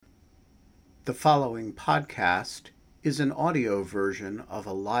The following podcast is an audio version of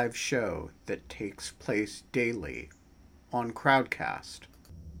a live show that takes place daily on Crowdcast.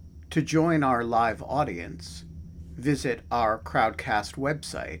 To join our live audience, visit our Crowdcast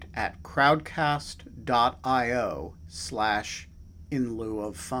website at crowdcast.io/in lieu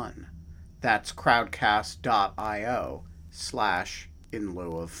of fun. That's crowdcast.io/in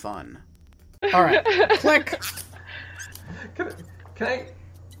lieu of fun. All right, click. Can I?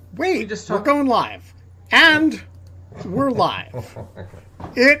 Wait, we're going live. And we're live.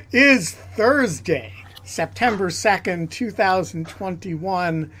 It is Thursday, September 2nd,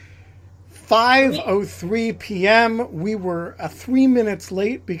 2021, 5:03 p.m. We were 3 minutes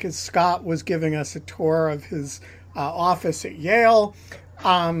late because Scott was giving us a tour of his office at Yale.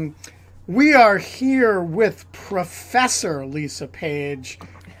 We are here with Professor Lisa Page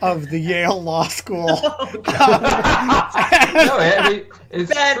of the Yale Law School.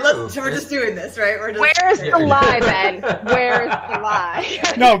 We're just doing this, right? Where's the lie, Ben? Where's the lie?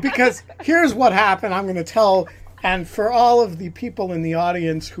 No, because here's what happened. I'm going to tell, and for all of the people in the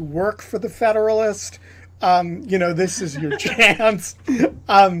audience who work for the Federalist, this is your chance.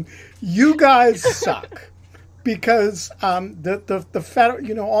 You guys suck because the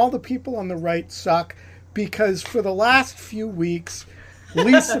federal, all the people on the right suck because for the last few weeks,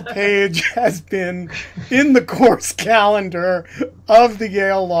 Lisa Page has been in the course calendar of the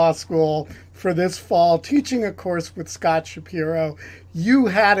Yale Law School for this fall, teaching a course with Scott Shapiro. You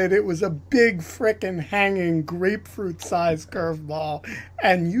had it. It was a big frickin' hanging grapefruit-sized curveball,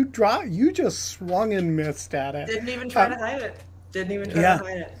 and you just swung and missed at it. Didn't even try to hide it.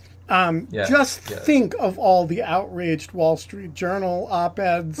 Think of all the outraged Wall Street Journal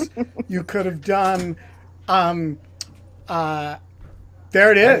op-eds you could have done.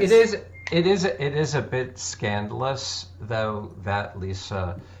 There it is. It is a bit scandalous, though, that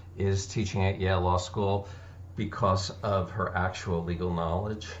Lisa is teaching at Yale Law School because of her actual legal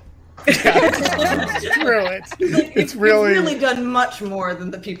knowledge. It's true. It's really... You've really done much more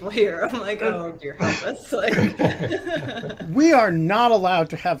than the people here. I'm like, oh dear, help us. We are not allowed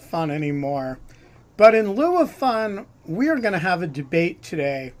to have fun anymore. But in lieu of fun, we are going to have a debate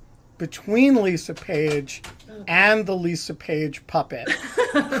today between Lisa Page and the Lisa Page puppet,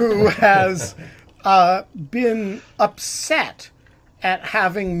 who has been upset at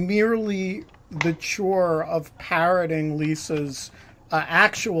having merely the chore of parroting Lisa's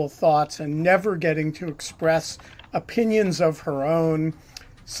actual thoughts and never getting to express opinions of her own.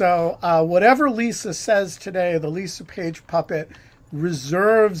 So whatever Lisa says today, the Lisa Page puppet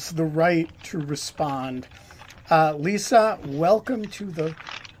reserves the right to respond. Lisa, welcome to the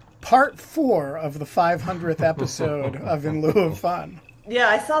Part 4 of the 500th episode of In Lieu of Fun. Yeah,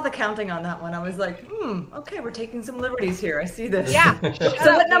 I saw the counting on that one. I was like, okay, we're taking some liberties here. I see this. Yeah.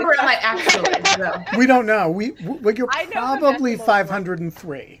 So what number am I actually? We don't know. You're probably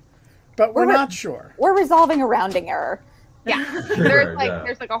 503, but we're not sure. We're resolving a rounding error. Yeah.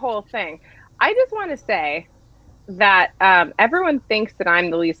 There's a whole thing. I just want to say that everyone thinks that I'm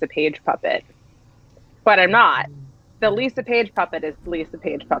the Lisa Page puppet, but I'm not. The Lisa Page puppet is the Lisa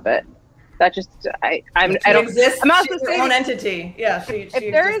Page puppet. That just I'm also her own entity. Yeah.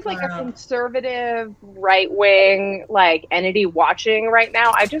 If there is a conservative right wing entity watching right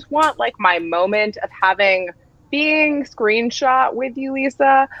now, I just want my moment of being screenshot with you,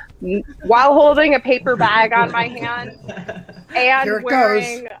 Lisa, while holding a paper bag on my hand and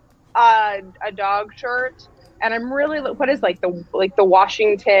wearing a dog shirt. And I'm really what is the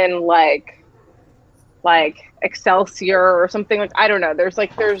Washington Excelsior or something I don't know.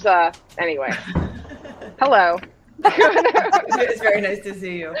 Anyway. Hello. It's very nice to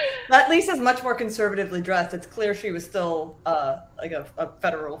see you. But Lisa's much more conservatively dressed. It's clear she was still a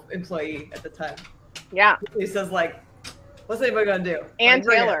federal employee at the time. Yeah. Lisa's what's anybody gonna do? Ann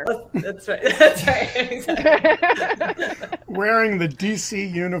Taylor. That's right. That's right. Exactly. Wearing the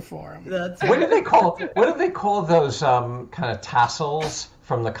DC uniform. That's right. What do they call those kind of tassels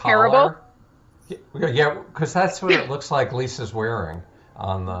from the collar? Terrible. Yeah, because that's what it looks like Lisa's wearing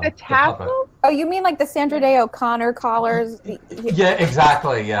on the tassel. Oh, you mean the Sandra Day O'Connor collars? Yeah, Okay,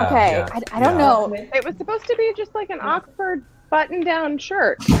 exactly. Yeah. I don't know. It was supposed to be just an Oxford button-down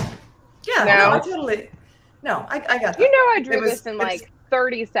shirt. Yeah, no, totally. No, I got that. I drew this in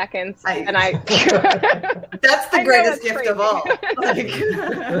 30 seconds, and I... That's the greatest gift of all.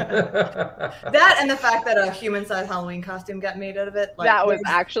 That and the fact that a human-sized Halloween costume got made out of it. That was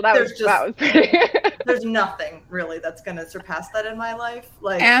pretty... There's nothing really that's going to surpass that in my life.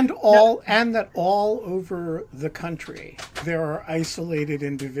 And that all over the country there are isolated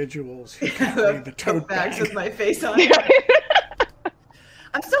individuals who carry the tote bags bag with my face on it.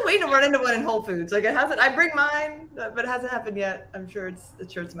 I'm still waiting to run into one in Whole Foods. Like it hasn't. I bring mine, but it hasn't happened yet. I'm sure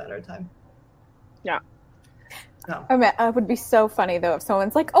it's a matter of time. Yeah. So. I mean, it would be so funny though if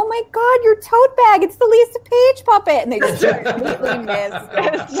someone's like, "Oh my God, your tote bag! It's the Lisa Page puppet," and they just completely miss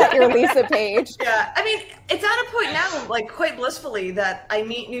that you're Lisa Page. Yeah, I mean, it's at a point now, like quite blissfully, that I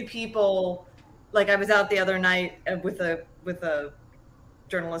meet new people. Like I was out the other night with a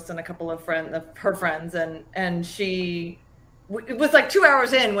journalist and a couple of her friends, and she it was like 2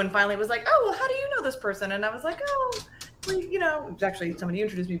 hours in when finally it was like, "Oh, well, how do you know this person?" And I was like, "Oh, well, you know," it was actually somebody you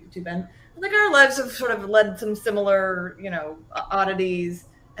introduced me to, Ben. Like our lives have sort of led some similar, you know, oddities.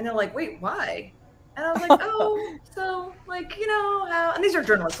 And they're like, "Wait, why?" And I was like, "Oh, so like, you know how," and these are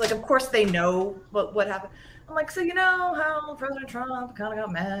journalists. Like, of course they know what happened. I'm like, "So you know how President Trump kind of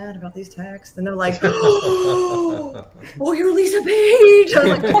got mad about these texts?" And they're like, "Oh, you're Lisa Page." I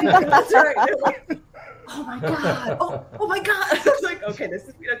was like, "That's right." They're like, "Oh my God. Oh my God." I was like, "Okay,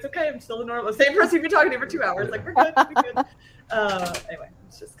 it's okay. I'm still the normal. Same person you've been talking to for 2 hours. Like, we're good. We're good." Anyway,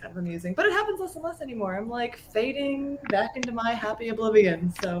 it's just kind of amusing, but it happens less and less anymore. I'm like fading back into my happy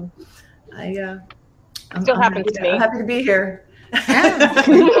oblivion. So I'm happens to me. I'm happy to be here.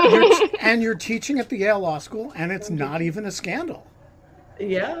 And you're teaching at the Yale Law School, and it's not even a scandal.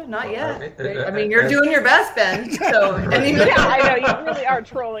 Yeah, not yet. I mean, you're doing your best, Ben. So, yeah, I know you really are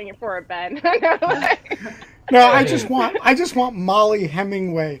trolling it for it, Ben. No, I just want Molly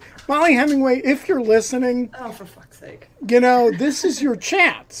Hemingway. Molly Hemingway, if you're listening, oh, for fuck's sake, you know this is your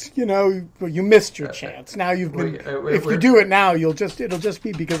chance. You know, you missed your chance. Now you've been. If you do it now, it'll just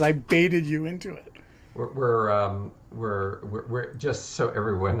be because I baited you into it. We're just so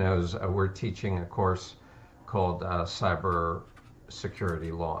everyone knows, we're teaching a course called Cyber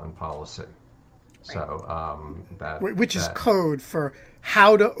Security Law and Policy. So which is code for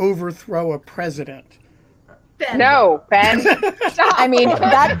how to overthrow a president. Ben. No, Ben. Stop. I mean,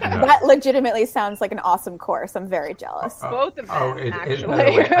 that legitimately sounds like an awesome course. I'm very jealous. Both of them, actually. By the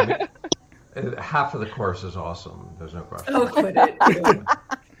way, I mean, half of the course is awesome. There's no question. Oh, quit it.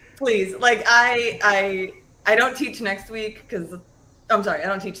 Please. Like, I don't teach next week because, I'm sorry, I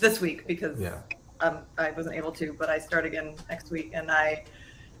don't teach this week because I wasn't able to, but I start again next week. And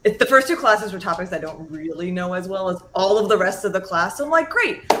the first two classes were topics I don't really know as well as all of the rest of the class. So I'm like,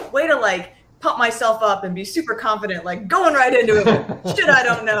 great, way to like pump myself up and be super confident, like going right into it. Shit, I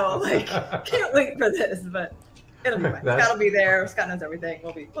don't know. Like, can't wait for this, but it'll be fine. Scott will be there. Scott knows everything.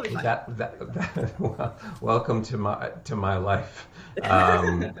 We'll be fine. Welcome to my life.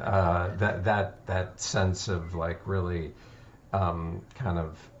 That sense of like really kind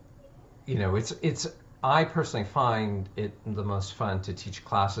of, you know, it's. I personally find it the most fun to teach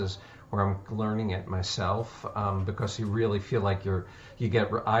classes where I'm learning it myself, because you really feel like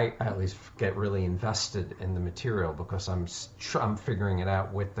I at least get really invested in the material because I'm figuring it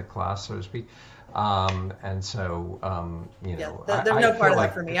out with the class, so to speak. And so, you know, there's no part of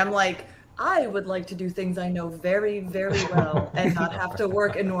that for me. I'm like, I would like to do things I know very, very well and not have to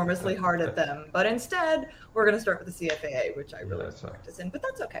work enormously hard at them. But instead, we're going to start with the CFAA, which I really practice in, but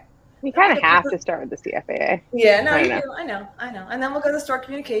that's okay. You kind of have to start with the CFAA. Yeah, no, you do. I know. And then we'll go to the Store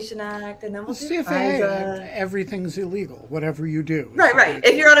Communication Act, and then we'll do CFAA. Everything's illegal, whatever you do. Right.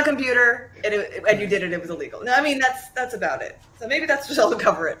 If you're on a computer and you did it, it was illegal. No, I mean that's about it. So maybe that's just all we'll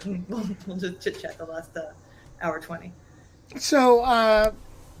cover it. We'll just chit chat the last hour 20. So,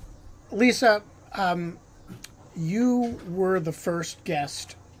 Lisa, you were the first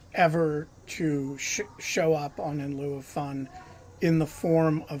guest ever to show up on In Lieu of Fun in the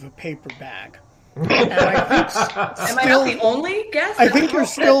form of a paper bag. And I think am I not the only guest? I think you're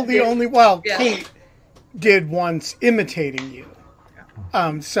still the only. Well, yeah. Kate did once imitating you.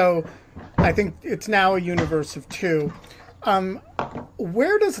 So I think it's now a universe of two.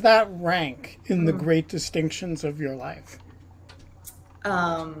 Where does that rank in the great distinctions of your life?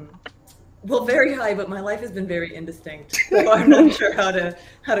 Well, very high, but my life has been very indistinct. So I'm not sure how to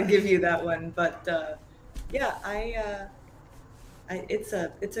give you that one. But yeah, it's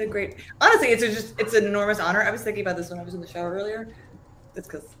a great, honestly, it's an enormous honor. I was thinking about this when I was in the shower earlier. It's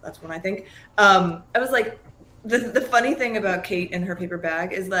because that's when I think. I was like, the funny thing about Kate and her paper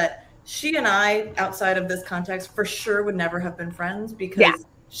bag is that she and I, outside of this context, for sure would never have been friends because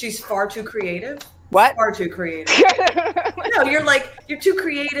she's far too creative. What? Far too creative. No, you're too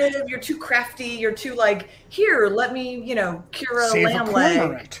creative, you're too crafty, you're too like, here, let me, cure a lamb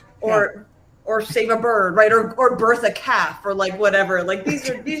leg. Or save a bird, right? Or birth a calf, or like whatever. Like these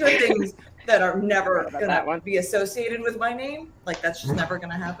are things that are never gonna be associated with my name. Like that's just never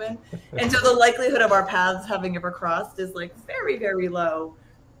gonna happen. And so the likelihood of our paths having ever crossed is like very, very low.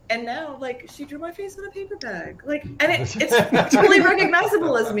 And now, like, she drew my face on a paper bag. Like, and it's totally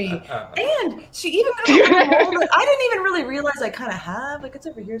recognizable as me. And she even got a mole that I didn't even really realize I kind of have. Like, it's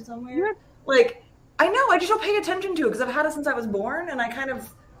over here somewhere. Like, I know, I just don't pay attention to it because I've had it since I was born, and I kind of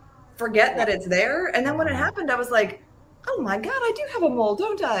forget that it's there. And then when it happened, I was like, oh my God, I do have a mole,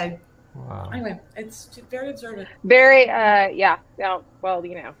 don't I? Wow. Anyway, it's very observant. Very, yeah. No, well,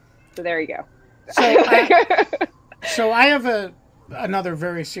 you know, so there you go. So I have another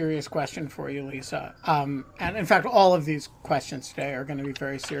very serious question for you, Lisa. And in fact, all of these questions today are going to be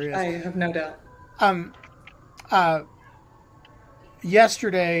very serious. I have no doubt.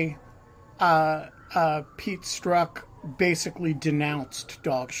 Yesterday, Pete Strzok basically denounced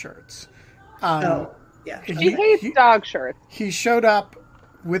dog shirts. Yeah. He hates dog shirts. He showed up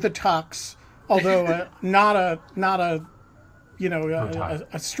with a tux, although not a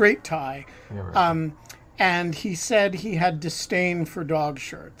straight tie. Yeah, right. And he said he had disdain for dog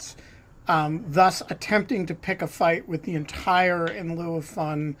shirts, thus attempting to pick a fight with the entire In Lieu of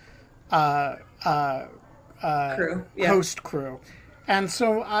Fun Crew. Yeah. host crew. And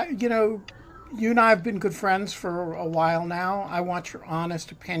so, you and I have been good friends for a while now. I want your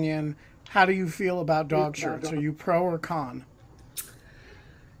honest opinion. How do you feel about dog shirts? Are you pro or con?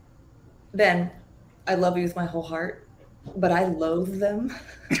 Ben, I love you with my whole heart, but I loathe them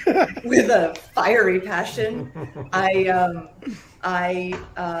with a fiery passion.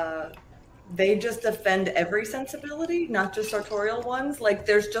 They just offend every sensibility, not just sartorial ones. Like,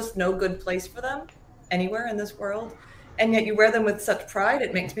 there's just no good place for them anywhere in this world. And yet you wear them with such pride,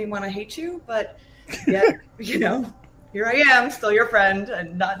 it makes me want to hate you. But yet, here I am, still your friend,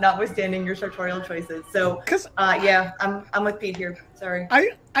 and notwithstanding your sartorial choices. So, yeah, I'm with Pete here. Sorry.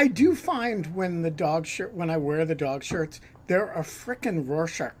 I do find when I wear the dog shirts, they're a frickin'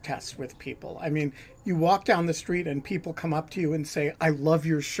 Rorschach test with people. I mean, you walk down the street and people come up to you and say, "I love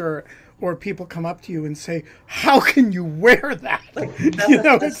your shirt," or people come up to you and say, "How can you wear that?" Like,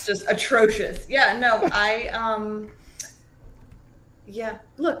 that's just atrocious. Yeah, no, yeah.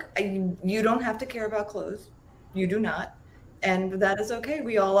 Look, you don't have to care about clothes. You do not. And that is okay.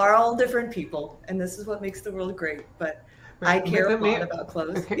 We all are all different people. And this is what makes the world great. But I care a lot about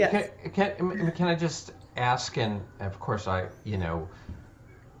clothes. Yes. Can I just ask, and of course I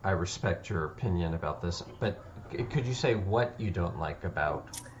respect your opinion about this, but could you say what you don't like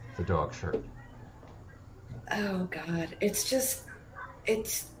about the dog shirt? Oh, God. It's just,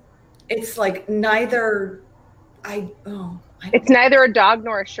 it's like neither, it's neither a dog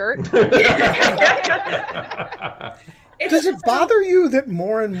nor a shirt. Does it bother you that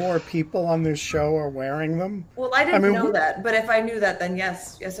more and more people on this show are wearing them? Well, I didn't know that, but if I knew that, then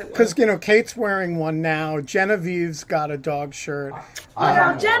yes, it would. Because Kate's wearing one now. Genevieve's got a dog shirt.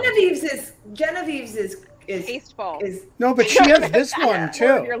 Genevieve's is tasteful. No, but she has this one too.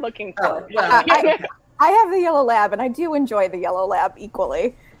 What you're looking for. Well, I have the yellow lab, and I do enjoy the yellow lab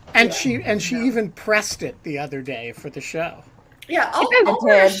equally. And she even pressed it the other day for the show. Yeah, I'll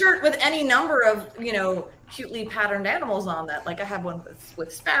wear a shirt with any number of cutely patterned animals on that. Like, I have one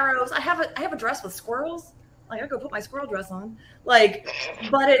with sparrows. I have a dress with squirrels. Like, I go put my squirrel dress on. Like,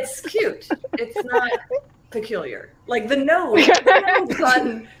 but it's cute. It's not peculiar. Like the nose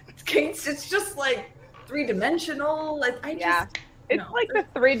on Kate's, it's just like three-dimensional. It's like the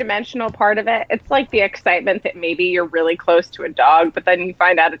three-dimensional part of it. It's like the excitement that maybe you're really close to a dog, but then you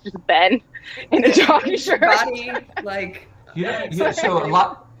find out it's just Ben in a dog shirt. Body, like.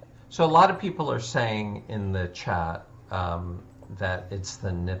 So a lot of people are saying in the chat that it's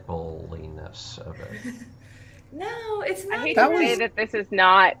the nippliness of it. No, it's not. I hate to say that this is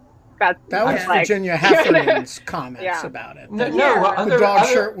not. That was Virginia Heffernan's comments about it. The dog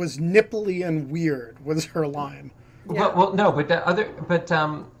shirt was nipply and weird. Was her line? Yeah.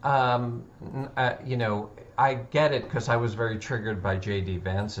 I get it because I was very triggered by J.D.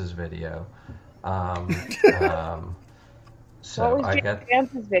 Vance's video. So what was J.D.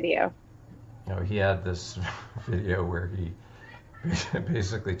 Vance's video? He had this video where he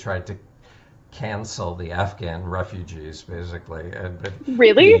basically tried to cancel the Afghan refugees, basically.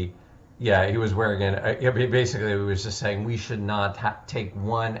 Really? He was wearing basically, he was just saying we should not take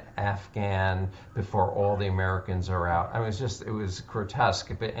one Afghan before all the Americans are out. I mean, it was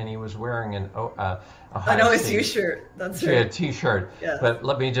grotesque. And he was wearing an a T-shirt. That's right. A T-shirt. Yeah. But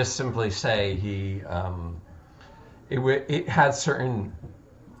let me just simply say it had certain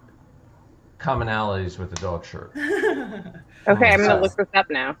commonalities with the dog shirt. Okay, I'm going to look this up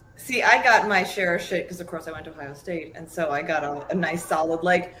now. See, I got my share of shit because, of course, I went to Ohio State. And so I got a nice solid,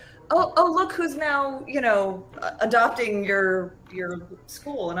 oh, look who's now, adopting your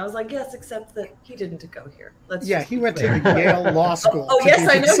school. And I was like, yes, except that he didn't go here. He went to the Yale Law School. Oh, yes,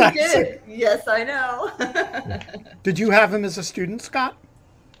 I know he did. Yes, I know. Did you have him as a student, Scott?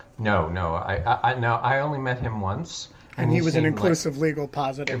 No. I only met him once. And he was an inclusive legal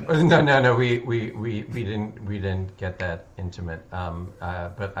positive. No. We didn't get that intimate.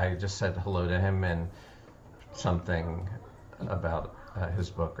 But I just said hello to him and something about his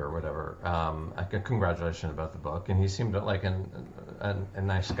book or whatever. Congratulations about the book, and he seemed like a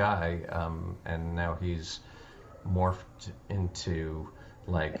nice guy. And now he's morphed into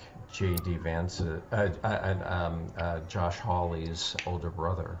like J.D. Vance, Josh Hawley's older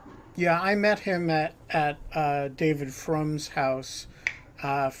brother. Yeah, I met him at David Fromm's house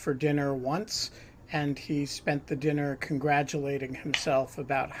for dinner once, and he spent the dinner congratulating himself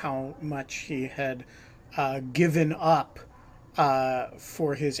about how much he had given up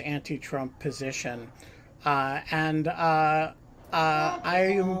for his anti-Trump position. And I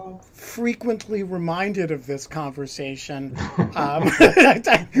am frequently reminded of this conversation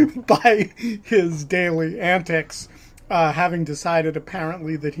by his daily antics. Having decided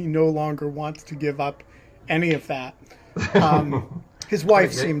apparently that he no longer wants to give up any of that. His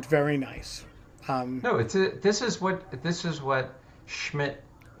wife seemed very nice. No, this is what Schmidt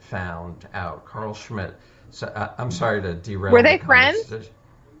found out. Carl Schmidt. So I'm sorry to derail. Were they friends?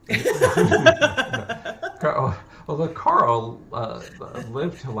 Although Carl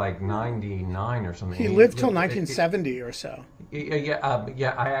lived to like 99 or something. He lived till 1970 or so. Yeah.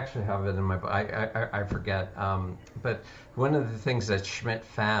 I actually have it in my book. I forget. But one of the things that Schmidt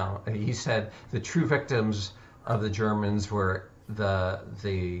found, he said the true victims of the Germans were the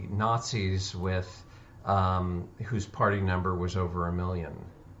Nazis with whose party number was over 1 million.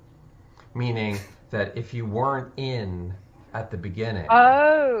 Meaning that if you weren't in at the beginning,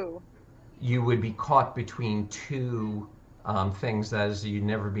 you would be caught between two things. That is, you'd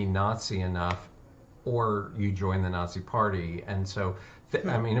never be Nazi enough, or you join the Nazi party. And so,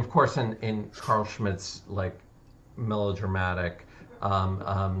 I mean, of course, in Carl Schmitt's like melodramatic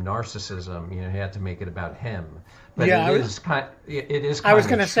narcissism, he had to make it about him. But yeah, it is kind. I was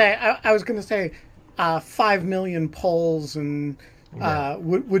going to say 5 million Poles and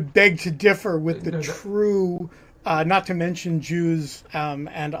would beg to differ with the true. Not to mention Jews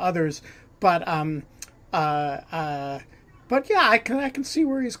and others, but yeah, I can see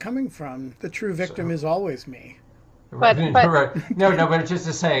where he's coming from. The true victim is always me. But but just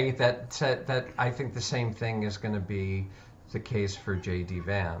to say that I think the same thing is going to be the case for J.D.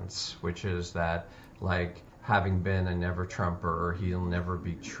 Vance, which is that like having been a never Trumper, he'll never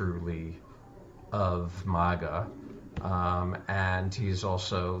be truly of MAGA. And he's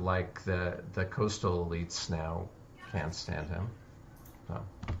also like the coastal elites now can't stand him. So.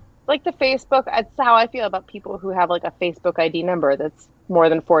 Like the Facebook, that's how I feel about people who have like a Facebook ID number that's more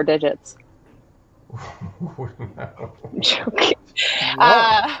than 4 digits. No. I'm joking.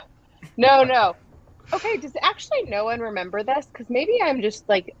 No. Okay, does actually no one remember this? Because maybe I'm just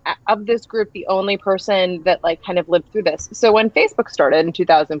like, of this group, the only person that like kind of lived through this. So when Facebook started in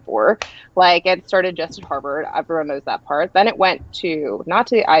 2004, like it started just at Harvard. Everyone knows that part. Then it went to, not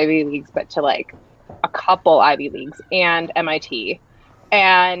to the Ivy Leagues, but to like a couple Ivy Leagues and MIT.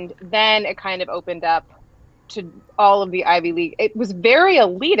 And then it kind of opened up to all of the Ivy League. It was very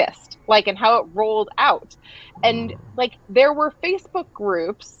elitist, like in how it rolled out. And like there were Facebook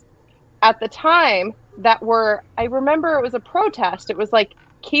groups at the time that were, I remember it was a protest. It was like,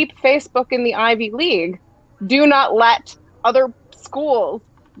 keep Facebook in the Ivy League. Do not let other schools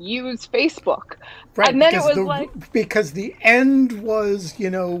use Facebook. Right, and then it was because the end was,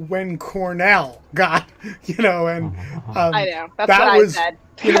 when Cornell got, and I know, that's what I said.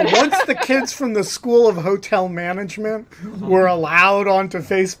 Once the kids from the School of Hotel Management were allowed onto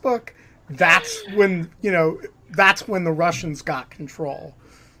Facebook, that's when the Russians got control.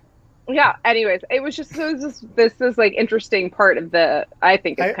 Yeah, anyways, it was this like interesting part of I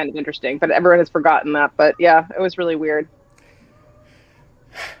think it's kind of interesting, but everyone has forgotten that. But yeah, it was really weird.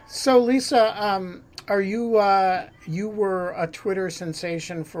 So Lisa, are you you were a Twitter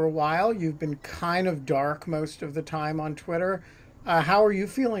sensation for a while. You've been kind of dark most of the time on Twitter. How are you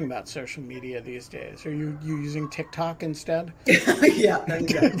feeling about social media these days? Are you using TikTok instead? Yeah,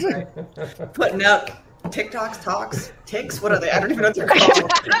 right. Putting out TikToks, talks, ticks. What are they? I don't even know what they're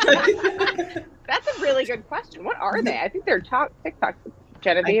called. That's a really good question. What are they? I think they're TikToks.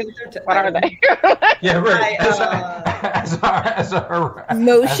 Genevieve? think What are they? Yeah, right.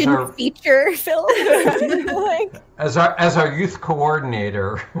 Motion feature film. Like, as our youth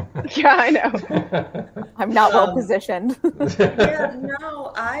coordinator. Yeah, I know. I'm not well positioned. Yeah,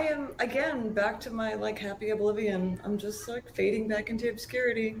 no, I am again back to my like happy oblivion. I'm just like fading back into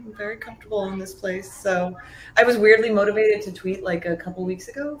obscurity. I'm very comfortable in this place. So I was weirdly motivated to tweet like a couple weeks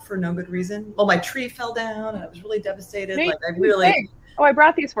ago for no good reason. Well, my tree fell down and I was really devastated. Hey, like I really Oh, I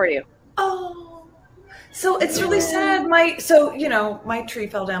brought these for you. Oh, so it's really sad. My tree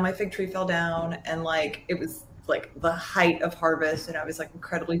fell down, my fig tree fell down, and like it was like the height of harvest, and I was like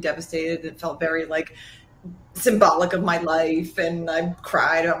incredibly devastated. It felt very like symbolic of my life, and I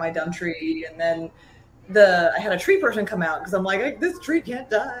cried about my dumb tree. And then I had a tree person come out because I'm like, this tree can't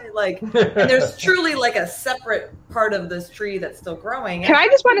die. Like, and there's truly like a separate part of this tree that's still growing. Can I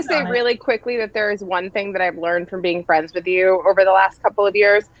just want to say really quickly that there is one thing that I've learned from being friends with you over the last couple of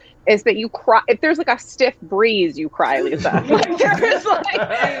years is that you cry if there's like a stiff breeze, you cry, Lisa. Like there's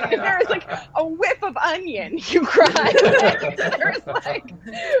like a whiff of onion, you cry. There's like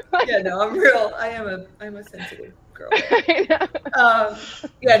yeah, no, I'm real. I'm a sensitive girl. I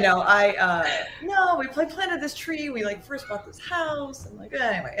know. We planted this tree. We like first bought this house, and like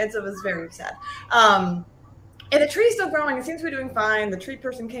anyway, it was very sad. And the tree's still growing. It seems to be doing fine. The tree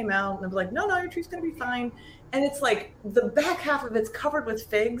person came out and they were like, no, your tree's gonna be fine. And it's like the back half of it's covered with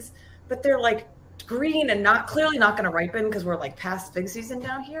figs, but they're like green and clearly not gonna ripen because we're like past fig season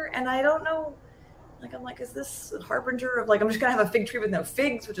down here. And I don't know. Like, I'm like, is this a harbinger of like, I'm just going to have a fig tree with no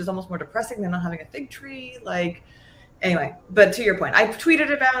figs, which is almost more depressing than not having a fig tree. Like, anyway, but to your point, I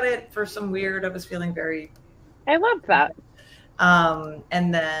tweeted about it for some weird, I was feeling very. I love that.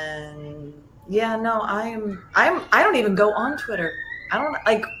 And then, yeah, no, I don't even go on Twitter. I don't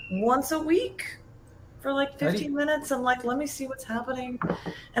like once a week for like 15 minutes. I'm like, let me see what's happening.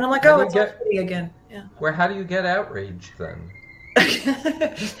 And I'm like, oh, it's already again. Yeah. How do you get outraged then?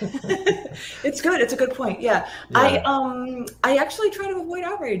 It's good. It's a good point. Yeah. I actually try to avoid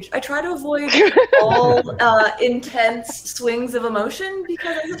outrage. I try to avoid all intense swings of emotion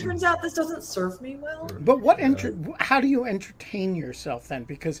because as it turns out this doesn't serve me well. But how do you entertain yourself then?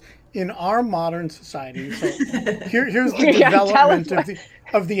 Because in our modern society, so here's the development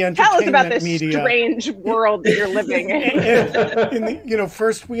of the entertainment tell us about this media. Strange world that you're living in.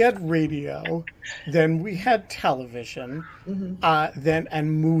 First we had radio, then we had television, then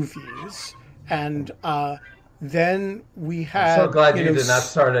and movies, and then we had. I'm so glad you did not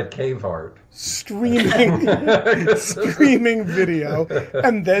start at cave art. Streaming video,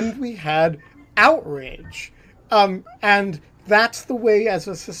 and then we had outrage, and that's the way as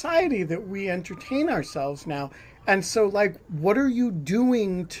a society that we entertain ourselves now. And so, like, what are you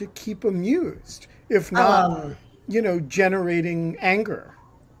doing to keep amused, if not, generating anger?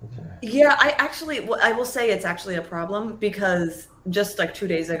 Yeah, I will say it's actually a problem because just like 2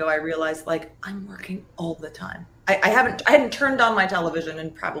 days ago, I realized like I'm working all the time. I hadn't turned on my television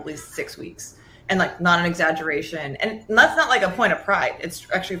in probably 6 weeks, and like not an exaggeration. And that's not like a point of pride. It's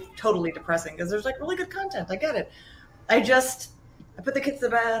actually totally depressing because there's like really good content. I get it. I put the kids to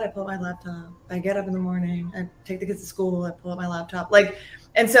bed, I pull out my laptop, I get up in the morning, I take the kids to school, I pull out my laptop.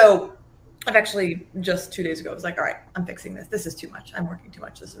 And so I've actually just 2 days ago, I was like, all right, I'm fixing this. This is too much. I'm working too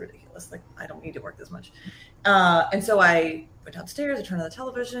much. This is ridiculous. Like, I don't need to work this much. And so I went downstairs, I turned on the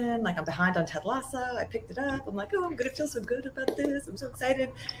television, like I'm behind on Ted Lasso. I picked it up. I'm like, oh, I'm going to feel so good about this. I'm so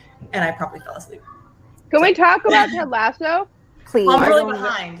excited. And I probably fell asleep. Can we talk about Ted Lasso? Please. I'm really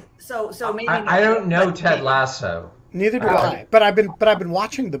behind. So maybe I don't know Ted Lasso. Neither do I. But I've been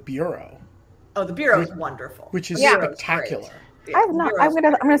watching The Bureau. Oh, The Bureau is wonderful. Which is spectacular. I'm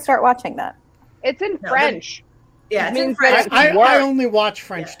gonna start watching that. It's in French. Yeah, it's in French. I only watch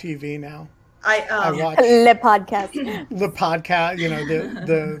French TV now. I watch Le Podcast. Le Podcast,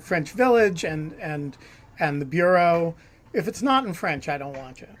 the French Village and The Bureau. If it's not in French, I don't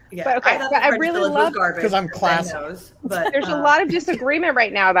watch it. Yeah, but I really love because I'm classy. But there's a lot of disagreement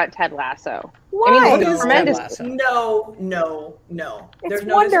right now about Ted Lasso. Why? I mean, What it's is tremendous. Ted Lasso? No. There's It's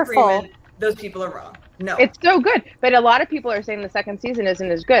no wonderful. disagreement. Those people are wrong. No. It's so good, but a lot of people are saying the second season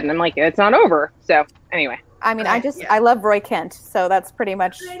isn't as good, and I'm like, it's not over. So anyway, I mean, I love Roy Kent, so that's pretty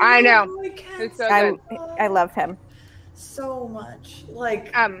much. I know. It's so good. I love him so much.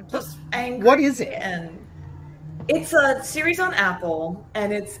 Like just angry. What is it? And it's a series on Apple,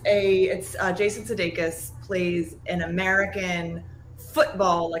 and it's Jason Sudeikis plays an American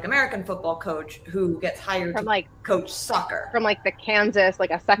football coach who gets hired From, to coach soccer from like the Kansas, like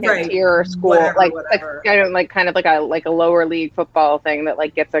a second tier school, whatever. kind of like a lower league football thing that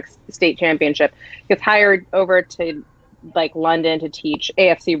like gets a state championship. Gets hired over to like London to teach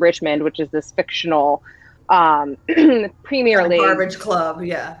AFC Richmond, which is this fictional Premier League garbage club.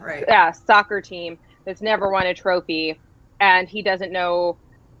 Yeah, right. Yeah, soccer team that's never won a trophy, and he doesn't know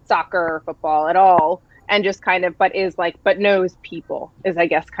soccer or football at all, and just kind of but knows people is I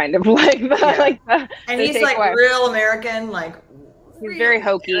guess kind of like the and the he's like takeaway. real American, like He's very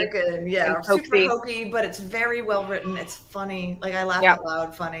hokey. American. Yeah, and super hoaxy. hokey, but it's very well written. It's funny. Like I laugh Yeah. out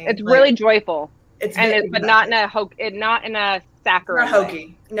loud. Funny. It's like, really joyful, It's and very- but not in a saccharine not way.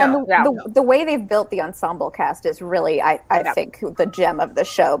 hokey. No. And Yeah. the way they've built the ensemble cast is really, I Yeah. think, the gem of the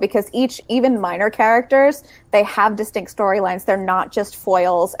show, because even minor characters, they have distinct storylines. They're not just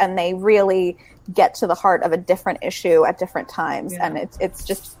foils, and they really get to the heart of a different issue at different times. Yeah. And it's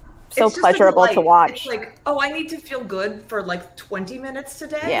just It's so just a pleasurable to delight. watch. It's like, oh, I need to feel good for like 20 minutes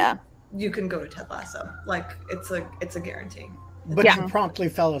today. Yeah. You can go to Ted Lasso. Like it's a guarantee. But Yeah. you promptly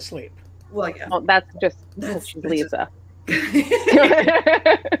fell asleep. Well, yeah. Well, that's just That's- she's that's Lisa.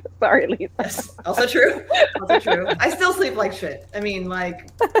 Sorry, Lisa. Yes, also true. Also true. I still sleep like shit. I mean, like,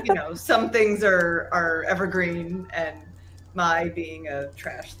 some things are evergreen, and my being a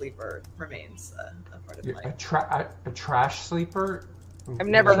trash sleeper remains a part of my A trash sleeper? I've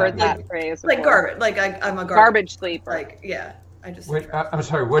never heard Like- that phrase. like before. garbage. Like I'm a Garbage sleeper. Like yeah, I just Wait, I'm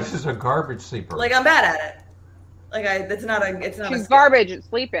sorry. What is a garbage sleeper? like I'm bad at it. Like it's not She's a skill. garbage at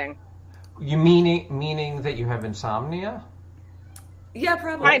sleeping. You meaning that you have insomnia? Yeah,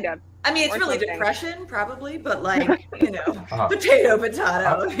 probably. Kind of. I mean, it's Or really something. depression, probably, but like Uh, potato. It's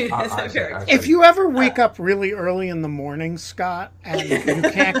I a see, very. I see. If you ever wake up really early in the morning, Scott, and you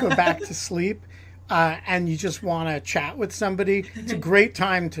can't go back to sleep, and you just want to chat with somebody, it's a great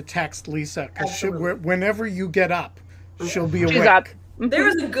time to text Lisa, because Absolutely. whenever you get up, she'll be awake. She's up. There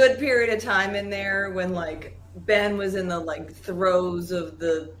was a good period of time in there when like Ben was in the like throes of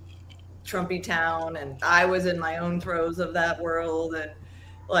the Trumpy town, and I was in my own throes of that world, and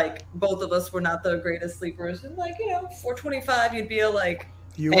like both of us were not the greatest sleepers. And like 4:25, you'd be like,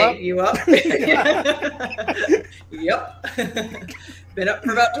 You "Hey, up? you up?" Yep. Been up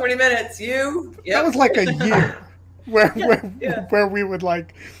for about 20 minutes. You? Yep. That was like a year where yeah. where we would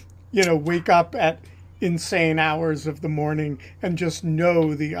wake up at insane hours of the morning and just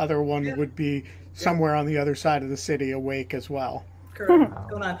know the other one would be somewhere on the other side of the city awake as well. Correct. What's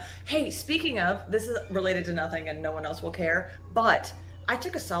going on? Hey, speaking of, this is related to nothing and no one else will care, but I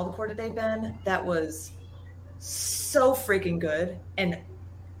took a solid core today, Ben, that was so freaking good and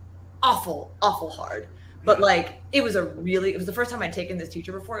awful hard. But like, it was the first time I'd taken this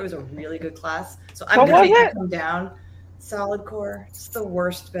teacher before. It was a really good class. So I'm What going was to it? come down. Solid core. It's the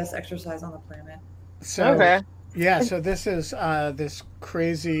best exercise on the planet. So Okay. yeah, so this is this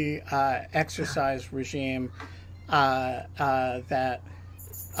crazy exercise regime that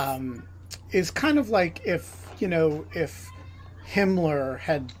is kind of like if Himmler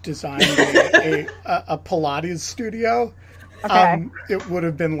had designed a Pilates studio, Okay. it would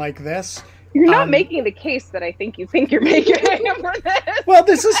have been like this. You're not making the case that I think you're making for this. Well,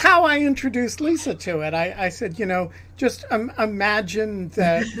 this is how I introduced Lisa to it. I said, just imagine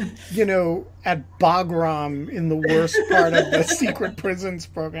that, at Bagram in the worst part of the secret prisons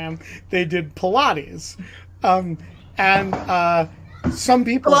program, they did Pilates. And some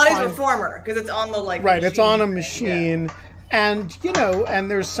people Pilates find- reformer, because it's on the like right, it's on a machine. machine. And,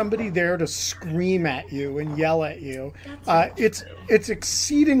 and there's somebody there to scream at you and yell at you. It's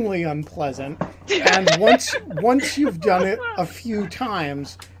exceedingly unpleasant. And once you've done it a few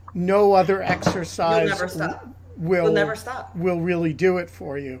times, no other exercise You'll never stop. will You'll never stop. will really do it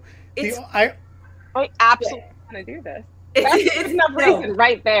for you. It's- I absolutely want to do this. That's It's enough reason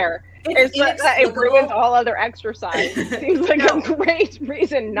right there. It's That it inexplicable. ruins all other exercise. Seems like No. a great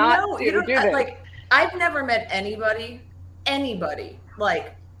reason not No, to you don't, do this. like I've never met anybody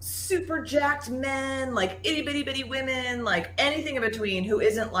like super jacked men, like itty bitty bitty women, like anything in between who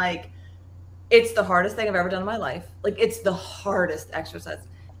isn't like, it's the hardest thing I've ever done in my life. Like it's the hardest exercise.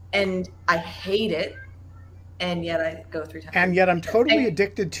 And I hate it. And yet I go 3 times. And yet I'm totally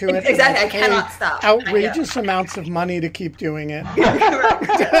addicted to it. Exactly. I and pay cannot stop. Outrageous amounts of money to keep doing it.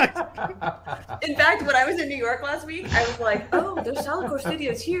 In fact, when I was in New York last week, I was like, oh, there's solid core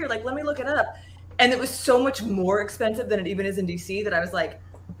studios here. Like, let me look it up. And it was so much more expensive than it even is in DC that I was like,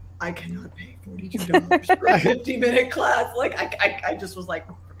 I cannot pay $42 for a 50-minute class. Like, I just was like,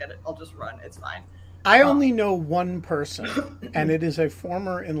 forget it. I'll just run. It's fine. I only know one person, and it is a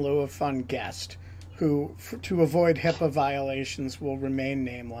former In Lieu of Fun guest who, to avoid HIPAA violations, will remain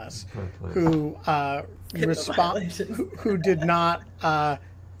nameless, who who did not, I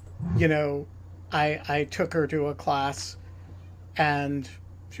took her to a class, and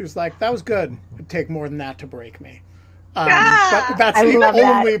she was like, that was good. It'd take more than that to break me. But that's I the love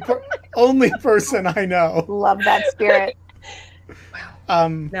only person I know. Love that spirit.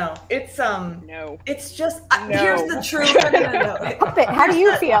 No, it's No. it's just No. here's the true. No. Puppet, how do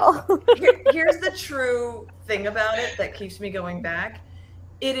you feel? Here's the true thing about it that keeps me going back.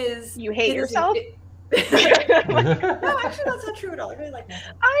 It is You hate it is- yourself? no, actually, that's not true at all. I really like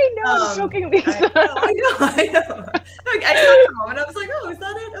myself. I know, I'm joking, Lisa. I know. Like, I saw the moment. I was like, oh, is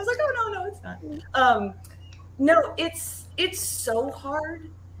that it? I was like, oh, no, it's not. No, it's so hard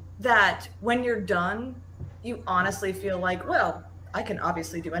that when you're done, you honestly feel like, well, I can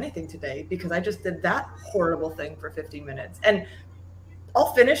obviously do anything today because I just did that horrible thing for 15 minutes. And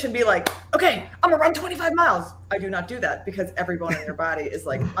I'll finish and be like, okay, I'm gonna run 25 miles. I do not do that because every bone in your body is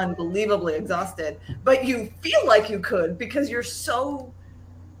like unbelievably exhausted. But you feel like you could because you're so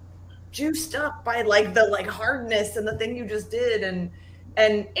juiced up by like the like hardness and the thing you just did, and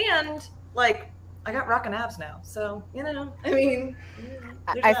like I got rockin' abs now. So, you know, I mean,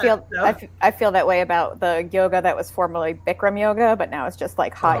 I feel that way about the yoga that was formerly Bikram yoga, but now it's just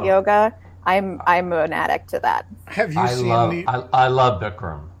like hot yoga. I'm an addict to that. Have you I seen love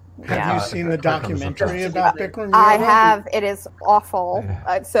Bikram. Have you seen the documentary about Bikram yoga? I have. It is awful.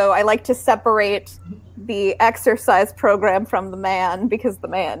 So I like to separate the exercise program from the man because the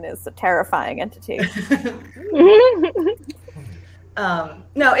man is a terrifying entity.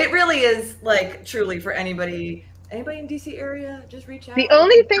 No, it really is like truly for anybody in DC area, just reach out. The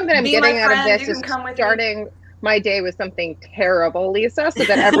only thing that I'm Be getting my out of friend, this you is can come with me. starting my day with something terrible, Lisa, so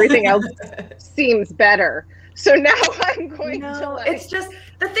that everything else seems better. So now I'm going to like... It's just,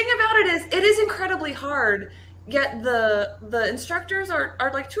 the thing about it is incredibly hard, yet the instructors are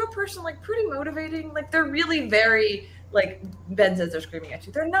like, to a person, like pretty motivating. Like they're really very, like Ben says they're screaming at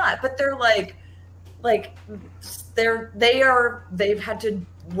you. They're not, but they're they've had to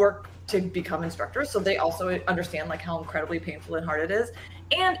work to become instructors, so they also understand like how incredibly painful and hard it is.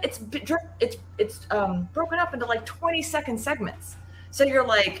 And it's broken up into like 20-second segments. So you're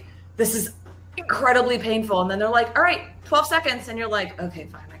like, this is incredibly painful, and then they're like, all right, 12 seconds, and you're like, okay,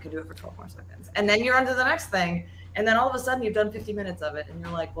 fine, I can do it for 12 more seconds. And then you're on to the next thing, and then all of a sudden you've done 50 minutes of it, and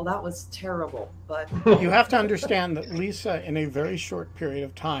you're like, well, that was terrible. But you have to understand that Lisa, in a very short period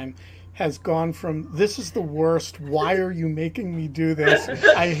of time, has gone from this is the worst, why are you making me do this,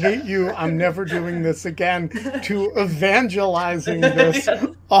 I hate you, I'm never doing this again, to evangelizing this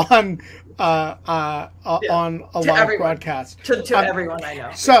on a live broadcast to everyone I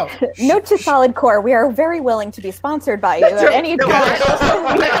know. So note to Solid Core, we are very willing to be sponsored by you at any time.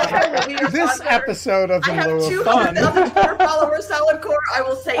 This episode of In Lieu of Fun, 2,000 followers, Solid Core, I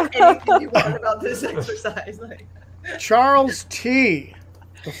will say anything you want about this exercise. Charles T.,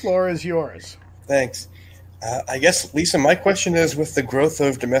 the floor is yours. Thanks. I guess, Lisa, my question is, with the growth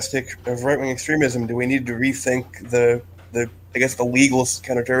of right-wing extremism, do we need to rethink the legal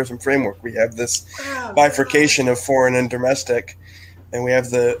counterterrorism framework? We have this bifurcation of foreign and domestic, and we have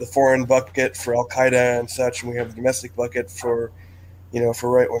the foreign bucket for Al-Qaeda and such, and we have the domestic bucket for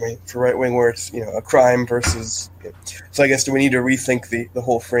right-wing where it's, a crime versus. So I guess, do we need to rethink the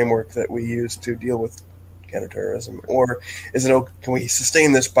whole framework that we use to deal with counterterrorism, or can we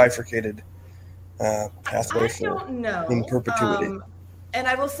sustain this bifurcated pathway in perpetuity? And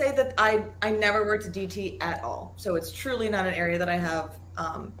I will say that I never worked at DT at all, so it's truly not an area that I have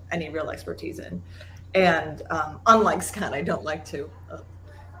any real expertise in. And unlike Scott, I don't like to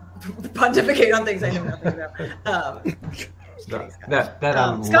pontificate on things I know nothing about. Scott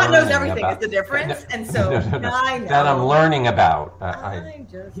knows everything. About. It's the difference, and so I know that I'm learning about.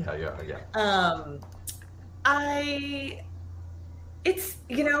 It's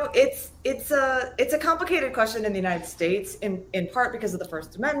a complicated question in the United States, in part because of the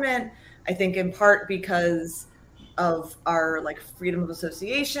First Amendment. I think in part because of our like freedom of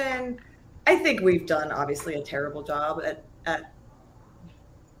association. I think we've done obviously a terrible job at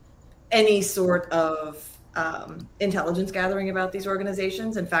any sort of intelligence gathering about these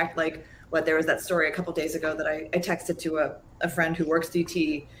organizations. In fact, there was that story a couple days ago that I texted to a friend who works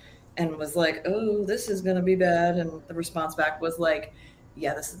DT and was like, oh, this is going to be bad. And the response back was like,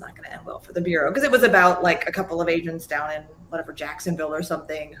 yeah, this is not going to end well for the Bureau. Because it was about like a couple of agents down in Jacksonville or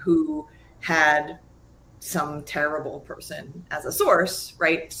something who had some terrible person as a source,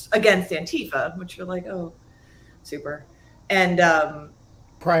 right, against Antifa, which you're like, oh, super. And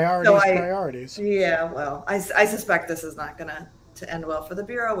priorities. Yeah, well, I suspect this is not going to end well for the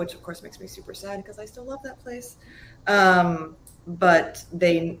Bureau, which of course makes me super sad because I still love that place. But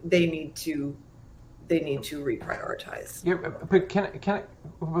they need to reprioritize. Yeah, but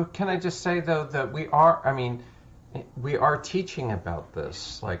can I just say though that we are? I mean, we are teaching about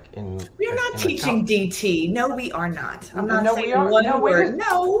this, like We are not teaching DT. No, we are not. I'm not No, saying we are. one No, word.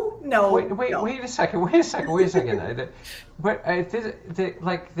 No. Wait a second. But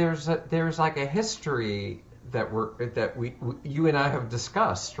there's like a history that you and I have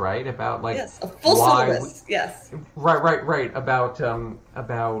discussed, right? About like yes, a full syllabus. Yes. Right. About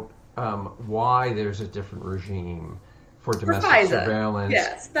why there's a different regime for domestic surveillance.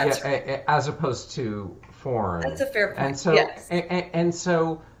 Yes, that's as opposed to foreign. That's a fair point. And so, yes. and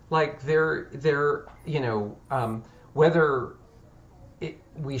so, like they're whether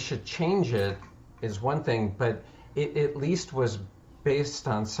we should change it is one thing, but it at least was based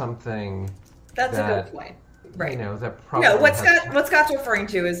on something. That's a good point. Right. That probably. What Scott's referring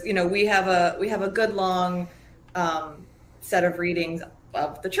to is, we have a good long set of readings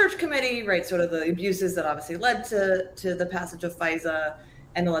of the Church Committee, right? Sort of the abuses that obviously led to the passage of FISA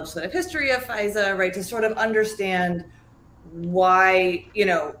and the legislative history of FISA, right? To sort of understand why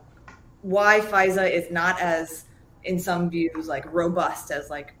FISA is not as, in some views, like robust as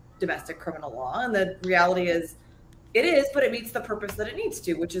like domestic criminal law. And the reality is it is, but it meets the purpose that it needs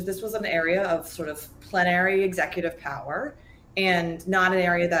to, which is this was an area of sort of plenary executive power and not an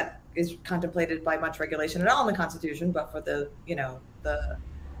area that is contemplated by much regulation at all in the Constitution, but for the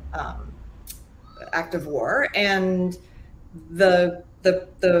act of war. And the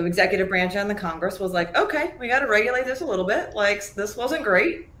executive branch and the Congress was like, okay, we got to regulate this a little bit. Like, this wasn't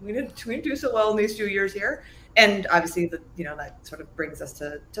great. We didn't do so well in these few years here. And obviously that sort of brings us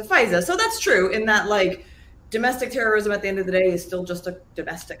to FISA. So that's true in that, like, domestic terrorism at the end of the day is still just a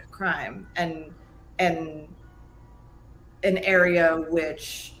domestic crime and an area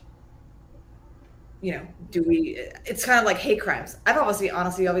which, it's kind of like hate crimes. I've honestly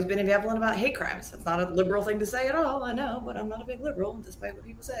always been ambivalent about hate crimes. It's not a liberal thing to say at all, I know, but I'm not a big liberal, despite what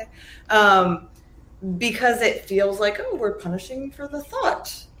people say. Because it feels like, we're punishing for the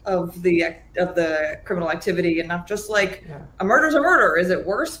thought of the criminal activity and not just like a murder's a murder. Is it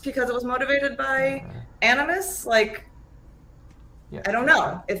worse because it was motivated by animus? Like, I don't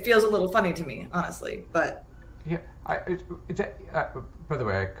know. It feels a little funny to me, honestly, but. Yeah, by the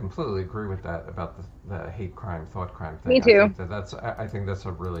way, I completely agree with that about the hate crime, thought crime thing. Me too. I think that's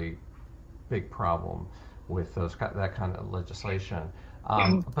a really big problem with that kind of legislation.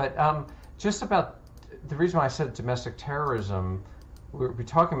 But just about the reason why I said domestic terrorism, we're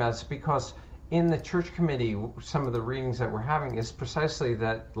talking about is because in the Church Committee, some of the readings that we're having is precisely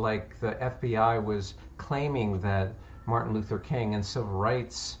that, like, the FBI was claiming that Martin Luther King and civil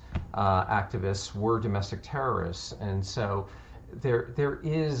rights activists were domestic terrorists, and so there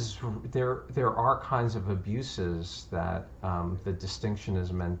are kinds of abuses that the distinction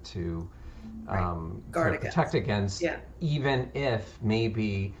is meant to guard protect against, even if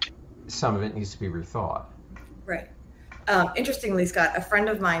maybe some of it needs to be rethought. Right. Interestingly, Scott, a friend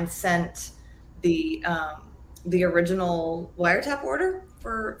of mine sent the original wiretap order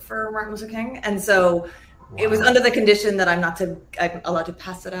for Martin Luther King, and so. Wow. It was under the condition that I'm allowed to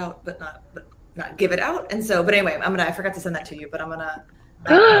pass it out, but not give it out. And so, but anyway, I forgot to send that to you, but I'm gonna,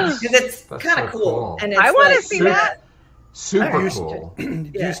 because it's kind of cool. And it's I want to see that. Super cool.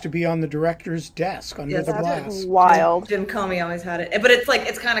 It used to be on the director's desk under the glass. Wild. Jim Comey always had it, but it's like,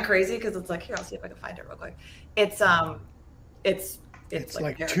 it's kind of crazy because it's like, here, I'll see if I can find it real quick. It's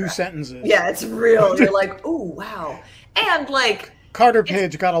like 2 sentences. Yeah, it's real. You're like, ooh, wow. And like Carter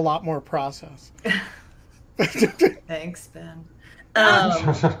Page got a lot more process. Thanks, Ben.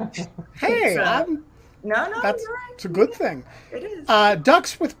 Hey, no, that's you're right. It's a good thing. It is.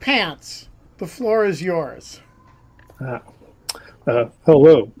 Ducks with Pants. The floor is yours.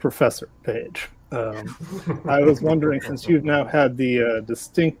 Hello, Professor Page. I was wondering, since you've now had the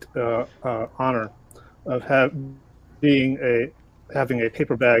distinct honor of having a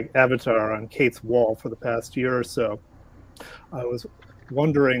paper bag avatar on Kate's wall for the past year or so, I was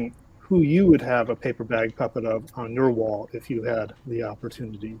wondering who you would have a paper bag puppet of on your wall if you had the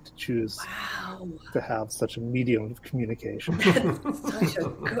opportunity to choose to have such a medium of communication. That's such a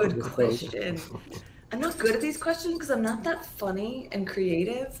good question. I'm not good at these questions because I'm not that funny and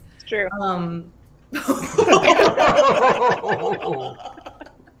creative. It's true. Oh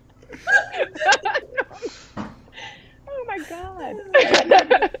my God.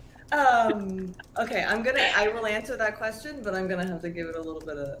 Okay, I will answer that question, but I'm gonna have to give it a little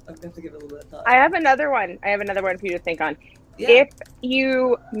bit of thought. I have another one for you to think on. Yeah. If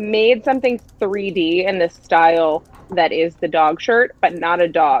you made something 3D in the style that is the dog shirt, but not a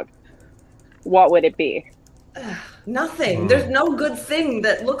dog, what would it be? Nothing. There's no good thing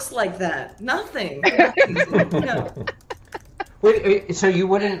that looks like that. Nothing. No. Wait, so you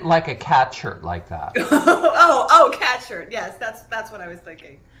wouldn't like a cat shirt like that? oh, cat shirt. Yes, that's what I was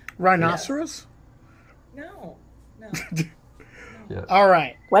thinking. Rhinoceros? No. Yeah. All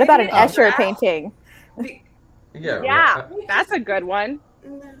right. What about an Maybe Escher Owl. painting? Yeah. Yeah, that's a good one.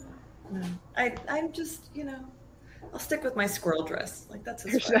 No. I'm just, I'll stick with my squirrel dress. Like that's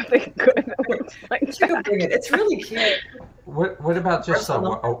There's nothing good. Like You can bring it. It's really cute. What about just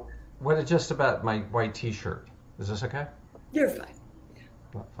Personal. what just about my white T-shirt? Is this okay? You're fine.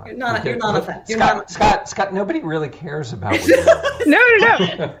 Not fine. You're not Okay. offended. Scott, nobody really cares about what you're no.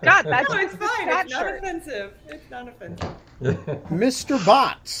 God, that's No, it's fine. Cat It's not shirt. offensive. It's not offensive. Mr.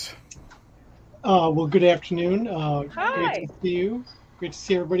 Bots. Well, good afternoon. Hi. Great to see you. Great to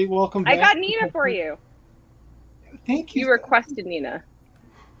see everybody. Welcome I back. got Nina for you. Thank you. You requested Nina.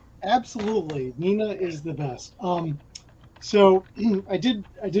 Absolutely. Nina is the best. So I did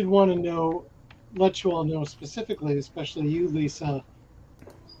want to let you all know specifically, especially you, Lisa,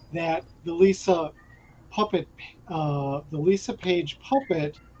 that the Lisa Page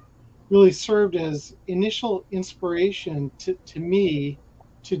puppet really served as initial inspiration to me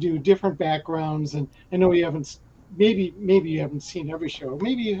to do different backgrounds. And I know you haven't, maybe you haven't seen every show,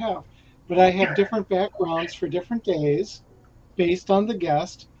 maybe you have, but I have different backgrounds for different days based on the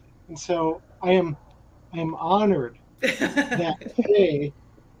guest. And so I am honored that today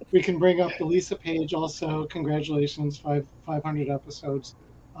we can bring up the Lisa Page. Also, congratulations, 500 episodes.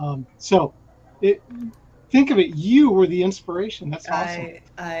 Think of it, you were the inspiration. That's awesome.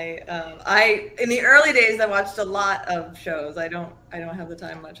 I in the early days I watched a lot of shows. I don't have the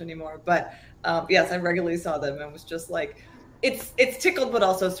time much anymore, but yes, I regularly saw them and was just like, it's tickled but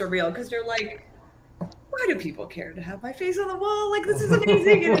also surreal because you're like, why do people care to have my face on the wall? Like this is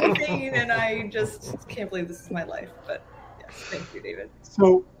amazing and insane, and I just can't believe this is my life. But yes, thank you, David.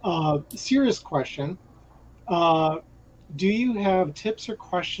 So, serious question. Do you have tips or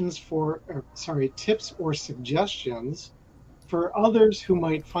suggestions for others who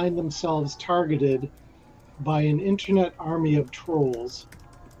might find themselves targeted by an internet army of trolls?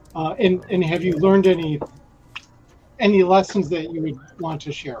 And have you learned any lessons that you would want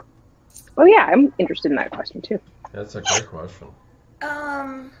to share? Oh yeah, I'm interested in that question too. That's a great question.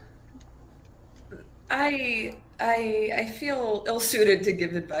 I feel ill-suited to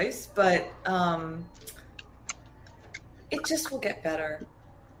give advice, but it just will get better.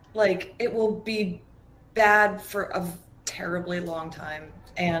 Like it will be bad for a terribly long time,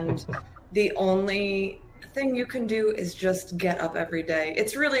 and the only thing you can do is just get up every day.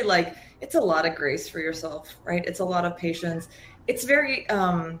 It's really like, it's a lot of grace for yourself, right? It's a lot of patience. It's very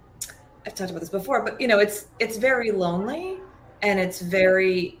I've talked about this before, but it's very lonely, and it's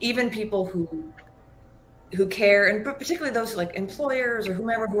very, even people who care, and particularly those like employers or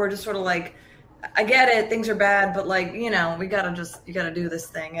whomever who are just sort of like, I get it, things are bad, but like, you gotta do this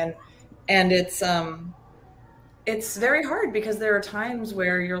thing. And it's very hard because there are times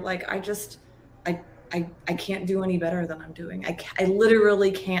where you're like, I can't do any better than I'm doing. I literally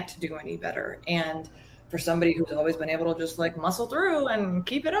can't do any better. And for somebody who's always been able to just like muscle through and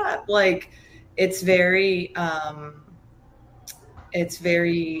keep it up, like it's very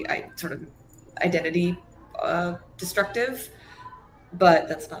sort of identity destructive, but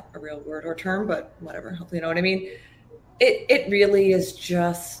that's not a real word or term, but whatever, hopefully you know what I mean. It really is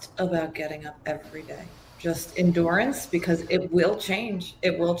just about getting up every day, just endurance, because it will change.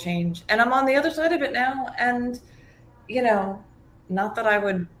 And I'm on the other side of it now. And, not that I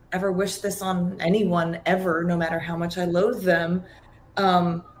would ever wish this on anyone ever, no matter how much I loathe them.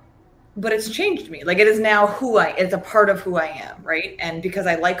 But it's changed me. Like it is now it's a part of who I am. Right. And because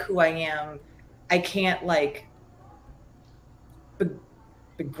I like who I am, I can't like,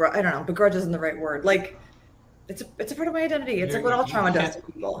 begrudge isn't the right word. Like it's a part of my identity. It's like what all trauma does to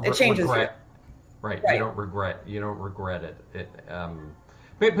people. It changes you. Right. You don't regret it.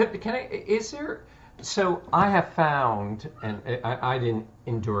 But can I, is there, so I have found, and I didn't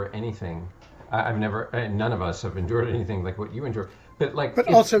endure anything. I've never, none of us have endured anything like what you endured. But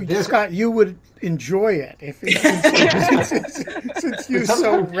also, Scott, you would enjoy it since you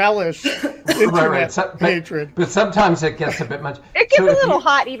so relish internet hatred. But sometimes it gets a bit much. It gets a little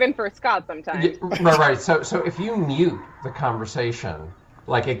hot even for Scott sometimes. Right. So if you mute the conversation,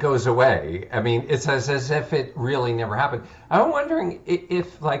 like it goes away. I mean, it's as if it really never happened. I'm wondering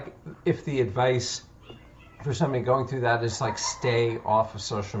if the advice for somebody going through that is like stay off of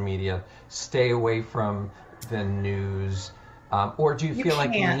social media, stay away from the news. Or do you feel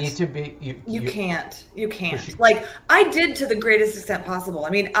like you need to be? You can't. Like I did to the greatest extent possible. I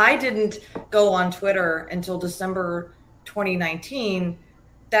mean, I didn't go on Twitter until December 2019.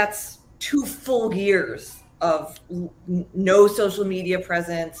 That's 2 full years no social media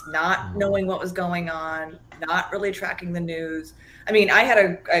presence, not knowing what was going on, not really tracking the news. I mean, I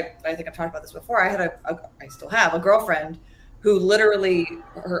think I've talked about this before. I still have a girlfriend who literally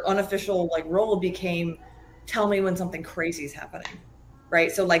her unofficial like role became tell me when something crazy is happening.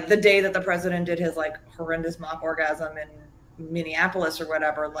 Right. So like the day that the president did his like horrendous mock orgasm in Minneapolis or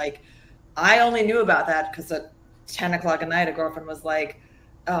whatever, like I only knew about that because at 10 o'clock at night, a girlfriend was like,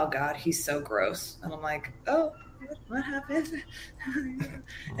 oh God, he's so gross. And I'm like, oh, what happened?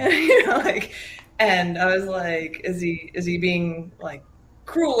 And, and I was like, is he being like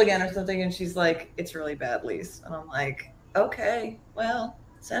cruel again or something? And she's like, it's really bad, Lise. And I'm like, okay, well,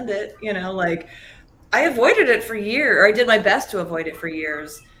 send it, I avoided it for years, or I did my best to avoid it for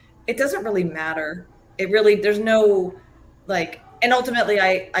years. It doesn't really matter. There's no and ultimately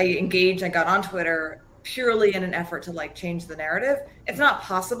I got on Twitter purely in an effort to change the narrative. It's not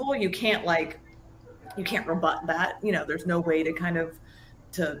possible. You can't rebut that. There's no way to kind of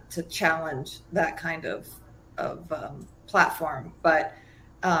to challenge that kind of platform. But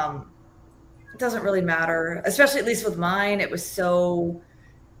it doesn't really matter, especially at least with mine. It was so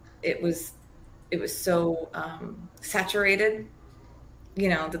saturated,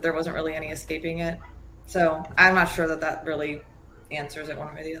 that there wasn't really any escaping it. So I'm not sure that really answers it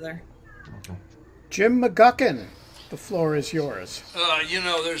one way or the other. Okay. Jim McGuckin, the floor is yours.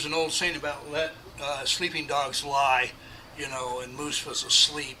 There's an old saying about let sleeping dogs lie, and Moose was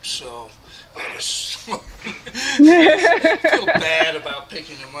asleep, so I just feel bad about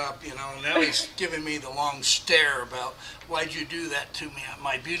picking him up, Now he's giving me the long stare about, why'd you do that to me on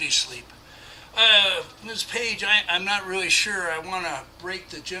my beauty sleep? Ms. Page, I'm not really sure. I want to break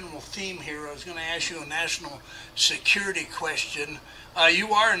the general theme here. I was going to ask you a national security question.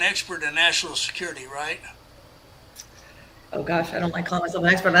 You are an expert in national security, right? Oh, gosh, I don't like calling myself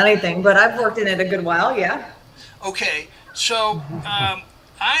an expert on anything, but I've worked in it a good while, yeah. Okay, so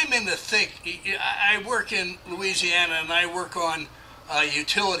I'm in the thick. I work in Louisiana, and I work on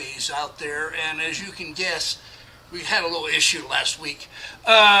utilities out there, and as you can guess, we had a little issue last week,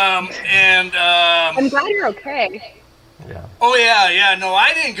 I'm glad you're okay. Yeah. Oh yeah. No,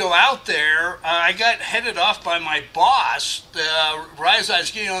 I didn't go out there. I got headed off by my boss right as I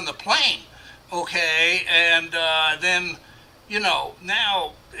was getting on the plane. Okay, and then,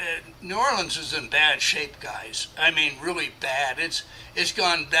 now New Orleans is in bad shape, guys. I mean, really bad. It's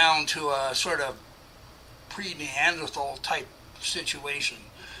gone down to a sort of pre-Neanderthal type situation.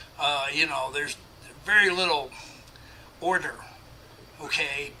 There's very little order.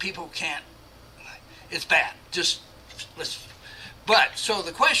 Okay, people can't. It's bad. So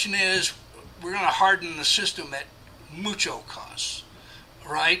the question is, we're going to harden the system at mucho cost,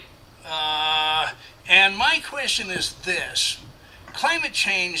 right? And my question is this: climate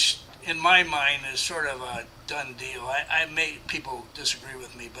change, in my mind, is sort of a done deal. I may people disagree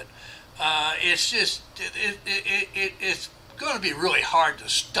with me, but it's just it's going to be really hard to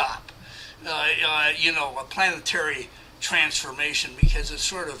stop. A planetary transformation, because it's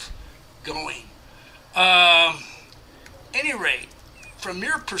sort of going. Any rate, from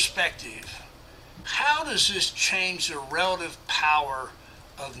your perspective, how does this change the relative power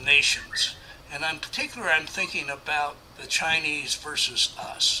of nations? And I'm thinking about the Chinese versus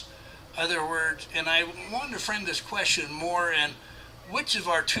us. In other words, and I wanted to frame this question more in which of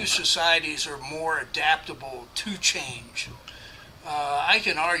our two societies are more adaptable to change. I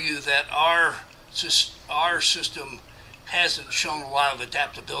can argue that our system hasn't shown a lot of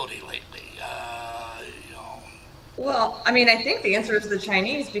adaptability lately. Well, I mean, I think the answer is the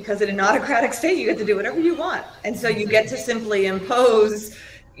Chinese, because in an autocratic state, you get to do whatever you want. And so you get to simply impose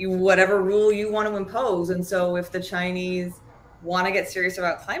whatever rule you want to impose. And so if the Chinese want to get serious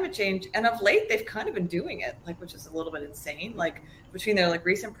about climate change, and of late, they've kind of been doing it, which is a little bit insane, between their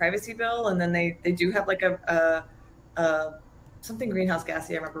recent privacy bill, and then they do have something greenhouse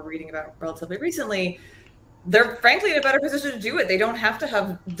gassy I remember reading about relatively recently. They're frankly in a better position to do it. They don't have to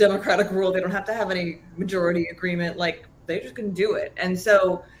have democratic rule. They don't have to have any majority agreement. They just can do it. And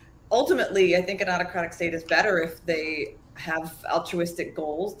so ultimately, I think an autocratic state is better if they have altruistic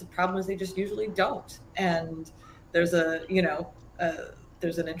goals. The problem is they just usually don't. And there's an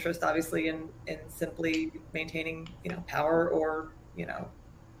interest obviously in simply maintaining, power or,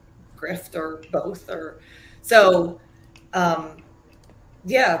 grift or both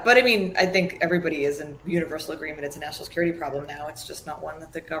yeah, but I mean, I think everybody is in universal agreement. It's a national security problem now. It's just not one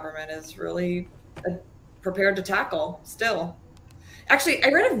that the government is really prepared to tackle still. Actually, I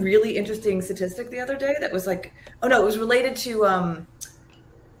read a really interesting statistic the other day that was it was related to,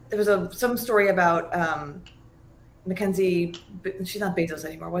 there was some story about Mackenzie. She's not Bezos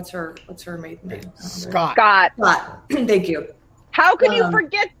anymore. What's her maiden name? Scott. Scott. Thank you. How could you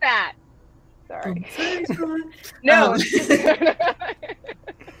forget that? Sorry. No.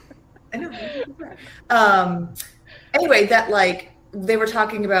 I know. Anyway, that like they were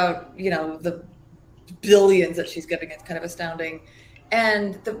talking about, the billions that she's giving. It's kind of astounding.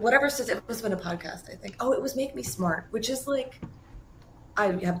 And whatever says it was in a podcast, I think. Oh, it was Make Me Smart, which is like, I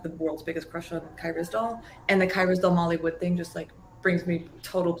have the world's biggest crush on Kai Ryssdal, and the Kai Ryssdal Molly Wood thing just like brings me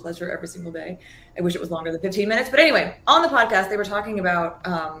total pleasure every single day. I wish it was longer than 15 minutes, but anyway, on the podcast they were talking about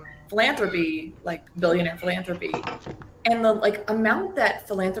philanthropy, like billionaire philanthropy, and the like amount that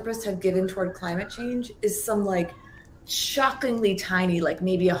philanthropists have given toward climate change is some like shockingly tiny, like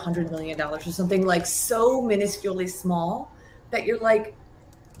maybe $100 million or something, like so minusculely small that you're like,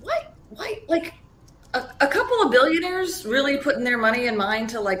 what? Why? Like a couple of billionaires really putting their money and mind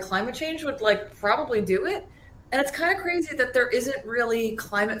to like climate change would like probably do it. And it's kind of crazy that there isn't really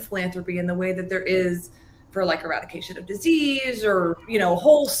climate philanthropy in the way that there is for like eradication of disease or, a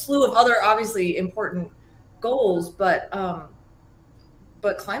whole slew of other obviously important goals. But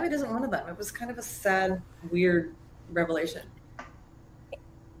climate isn't one of them. It was kind of a sad, weird revelation.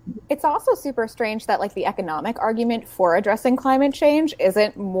 It's also super strange that like the economic argument for addressing climate change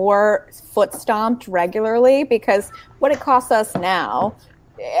isn't more foot stomped regularly, because what it costs us now,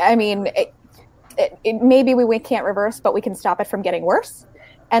 I mean, maybe we can't reverse, but we can stop it from getting worse.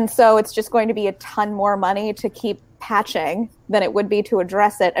 And so it's just going to be a ton more money to keep patching than it would be to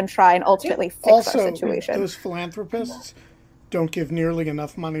address it and try and ultimately fix our situation. Those philanthropists don't give nearly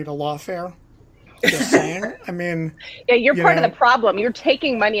enough money to lawfare. Just saying. I mean, yeah, you're part of the problem. You're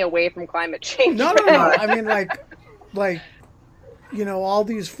taking money away from climate change. No. I mean, like, all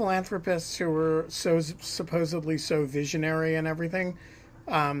these philanthropists who were so supposedly so visionary and everything.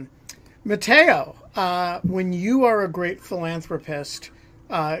 Matteo, when you are a great philanthropist,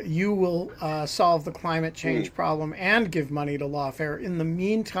 you will solve the climate change problem and give money to lawfare. In the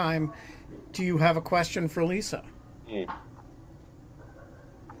meantime, do you have a question for Lisa?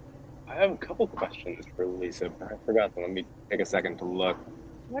 I have a couple questions for Lisa, but I forgot them. Let me take a second to look.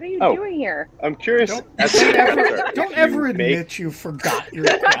 What are you doing here? I'm curious. Don't ever admit you forgot your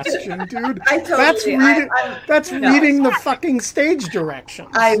question, dude. That's reading the fucking stage directions.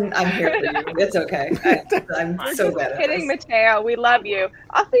 I'm here for you. It's okay. I'm so bad at this. Kidding, Matteo. We love you.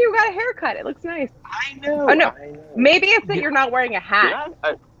 Also, you got a haircut. It looks nice. I know. Oh no, maybe it's that you're not wearing a hat.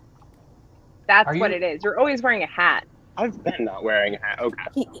 That's what it is. You're always wearing a hat. I've been not wearing a hat.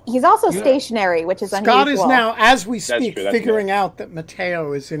 Okay. He's also stationary, which is unusual. Scott is now, as we speak, figuring out that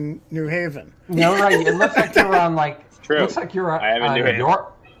Matteo is in New Haven. No, right. It looks like you're on Looks like you're on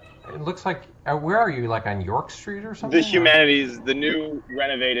York. It looks like where are you? Like on York Street or something? The new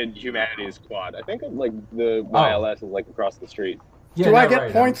renovated Humanities quad. I think like the YLS is like across the street. Yeah, do I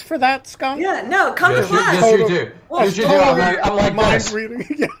get points for that, Scott? Yeah, no, come to class. Yes, you do. Well, yes, you do. I'm like mind reading.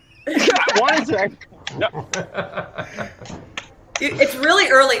 Yeah. I wanted to. No. It's really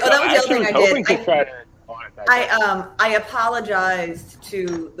early. Oh, that was the other thing I did. I apologized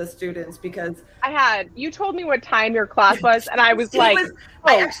to the students because you told me what time your class was, and I was like,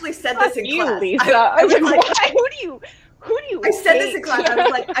 I actually said this in class. Lisa. I was like, why? Who do you? I said this in class. I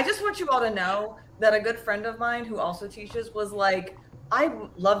was like, I just want you all to know that a good friend of mine who also teaches was like, I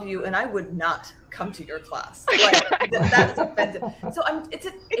love you, and I would not come to your class. Like that is offensive. So it's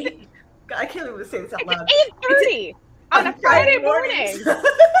at 8. God, I can't even say this out loud. It's 8:30 on a Friday morning.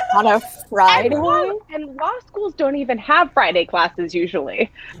 On a Friday morning? And law schools don't even have Friday classes usually.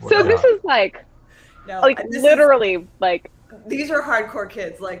 So this is like literally like these are hardcore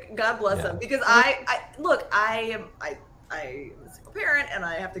kids. Like God bless them, because I am a single parent and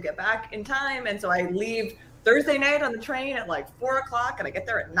I have to get back in time, and so I leave Thursday night on the train at like 4:00 and I get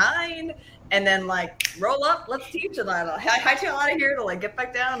there at 9, and then like roll up, let's teach, and I hightail out of here to like get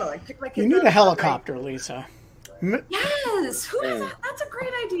back down to like pick my kids up. You need a helicopter, Lisa. Yes, who does that? That's a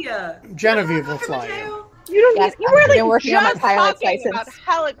great idea. Genevieve will fly you. You were like working on my pilot's talking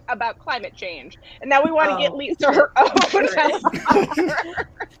license about climate change, and now we want to get Lisa her own helicopter.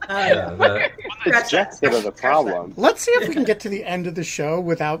 The jets that are the problem. Let's see if we can get to the end of the show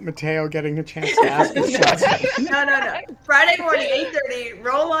without Matteo getting a chance to ask a question. No. Friday morning, 8:30.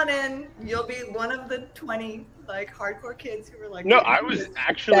 Roll on in. You'll be one of the 20 like hardcore kids who were like. No, I was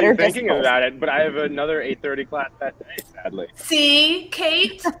actually thinking about it, but I have another 8:30 class that day, sadly. See,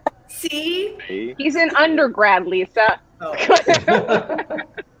 Kate. See? He's in undergrad, Lisa. Oh.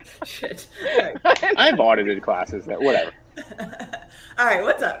 Shit. Right. I've audited classes that whatever. All right,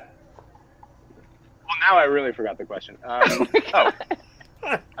 what's up? Well, now I really forgot the question.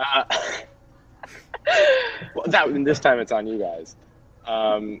 Well, this time it's on you guys.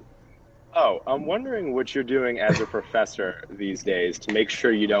 I'm wondering what you're doing as a professor these days to make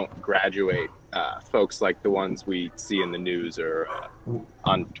sure you don't graduate folks like the ones we see in the news or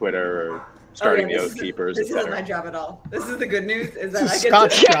on Twitter or starting the Oath Keepers. This isn't my job at all. This is the good news. Is that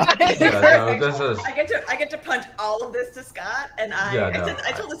I get to punt all of this to Scott, and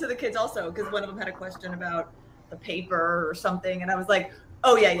I told this to the kids also because one of them had a question about the paper or something, and I was like,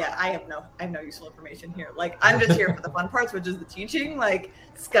 oh yeah, I have no useful information here. Like I'm just here for the fun parts, which is the teaching. Like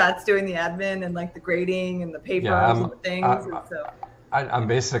Scott's doing the admin and like the grading and the papers and the things. I'm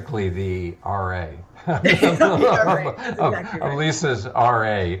basically the RA. Exactly Lisa's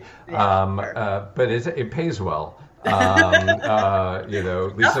RA, but it pays well.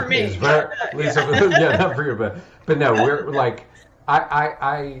 Lisa pays very. Not for you, but no, we're like,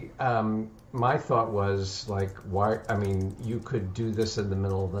 my thought was like, why? I mean, you could do this in the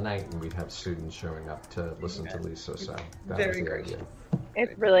middle of the night, and we'd have students showing up to listen to Lisa. So that was the idea.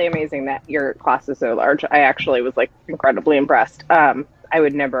 It's really amazing that your class is so large. I actually was like incredibly impressed. I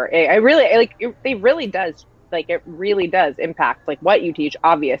would never. It really does impact like what you teach,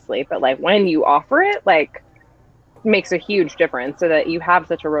 obviously, but like when you offer it, like makes a huge difference. So that you have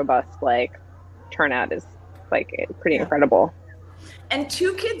such a robust like turnout is like pretty incredible. And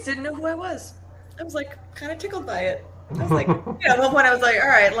 2 kids didn't know who I was. I was like kind of tickled by it. I was like, at one point I was like, all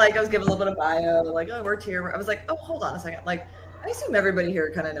right, like I was giving a little bit of bio, like, oh, I worked here. I was like, oh, hold on a second. Like, I assume everybody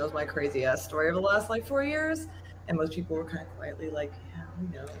here kind of knows my crazy ass story of the last like 4 years. And most people were kind of quietly like,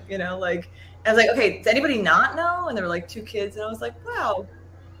 yeah, we know, like, I was like, okay, does anybody not know? And there were like 2 kids. And I was like, wow,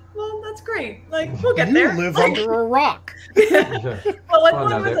 well, that's great. Like, we'll get there. You live under a rock. Well, like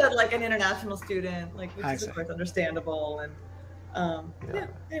one was an international student, like, which is of course understandable. And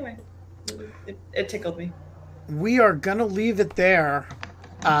anyway, it tickled me. We are gonna leave it there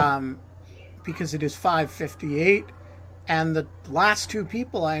because it is 5:58, and the last 2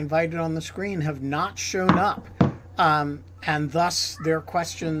 people I invited on the screen have not shown up, and thus their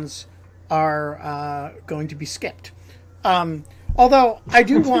questions are going to be skipped. Although I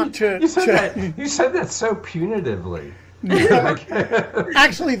do want to. You said that so punitively.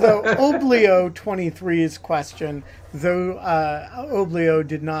 Actually, though, Oblio23's question, though Oblio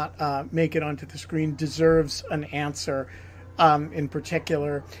did not make it onto the screen, deserves an answer in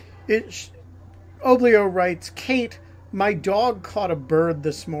particular. Oblio writes, Kate, my dog caught a bird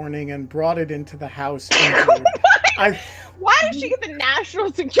this morning and brought it into the house injured. Why did she get the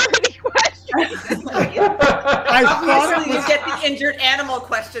national security question? Obviously, you get the injured animal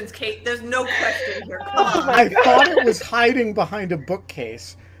questions, Kate. There's no question here. Come on. I thought it was hiding behind a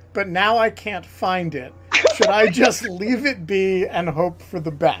bookcase, but now I can't find it. Should I just leave it be and hope for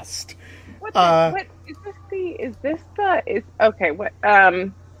the best? What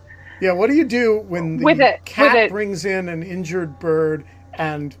Yeah, what do you do when the cat brings in an injured bird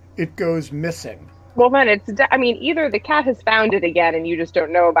and it goes missing? Well, then either the cat has found it again and you just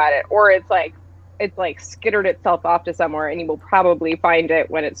don't know about it, or it's like skittered itself off to somewhere and you will probably find it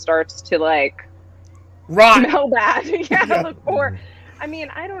when it starts to like smell bad. Or,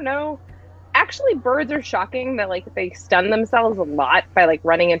 I don't know. Actually, birds are shocking that like they stun themselves a lot by like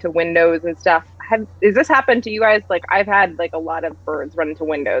running into windows and stuff. Has this happened to you guys? Like I've had like a lot of birds run into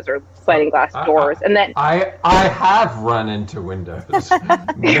windows or sliding glass doors, and then I have run into windows.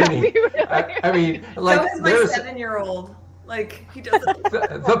 Many. I mean, like so is my 7-year-old. Like he does it.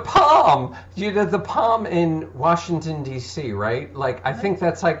 The palm. The palm in Washington D.C. Right? Like I think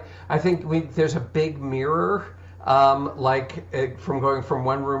that's like there's a big mirror. From going from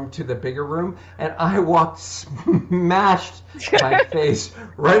one room to the bigger room, and I walked smashed my face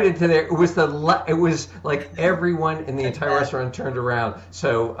right into there. It was like everyone in the entire restaurant turned around.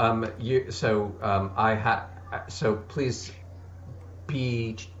 So please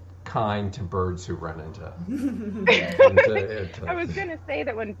be kind to birds who run into. I was gonna say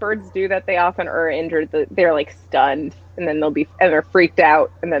that when birds do that, they often are injured. They're like stunned, and then they're freaked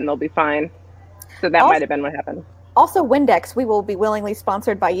out, and then they'll be fine. So that might have been what happened. Also, Windex, we will be willingly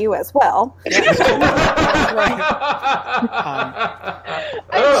sponsored by you as well.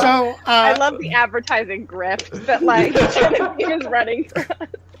 I love the advertising grift that like Genevieve is running for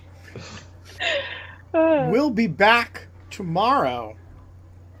us. We'll be back tomorrow.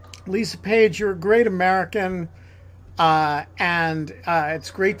 Lisa Page, you're a great American, and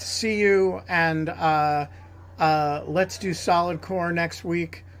it's great to see you. And let's do Solid Core next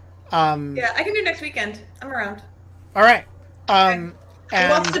week. Yeah, I can do next weekend. I'm around. All right. Who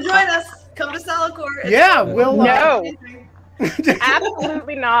wants to join us? Come to Solid Core. We'll no,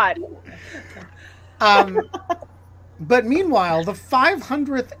 absolutely not. But meanwhile, the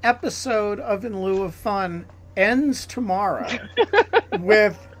 500th episode of In Lieu of Fun ends tomorrow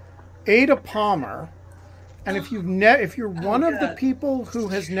with Ada Palmer. And if you're one of the people who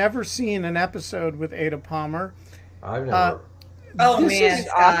has never seen an episode with Ada Palmer, I've never. this is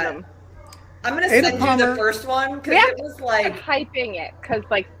awesome. I'm gonna Ada send you Palmer- the first one because Yeah. it was like hyping it because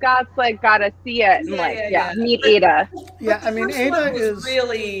like Scott's like gotta see it and Yeah. meet Ada. Yeah, I mean, first Ada one was is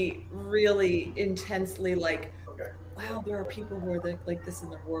really, really intensely like, wow, there are people who are like this in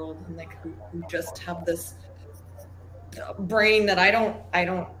the world and like who just have this brain that I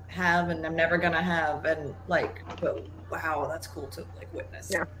don't have and I'm never gonna have, and like, but wow, that's cool to like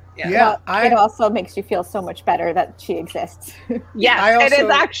witness. Yeah, it also makes you feel so much better that she exists. Yes, it is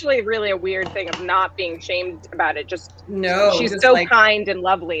also- actually really a weird thing of not being shamed about it. Just she's just so like- kind and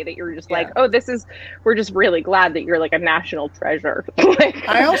lovely that you're just like, oh, we're just really glad that you're like a national treasure. Like,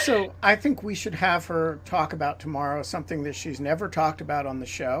 I think we should have her talk about tomorrow something that she's never talked about on the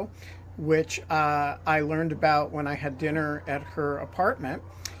show, which I learned about when I had dinner at her apartment,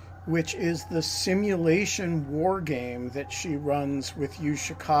 which is the simulation war game that she runs with U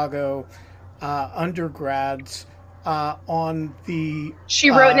Chicago undergrads on the... she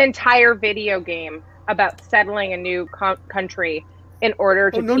wrote an entire video game about settling a new country in order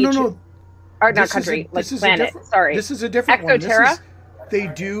to teach or not This is country, a- like this is a planet. different- Sorry. This is a different one. Exoterra? They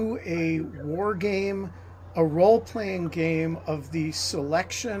do a war game, a role-playing game of the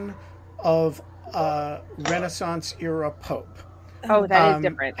selection of Renaissance era Pope. Oh, that is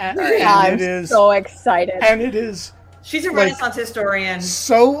different. And I'm it is so excited. and it is She's a like, Renaissance historian.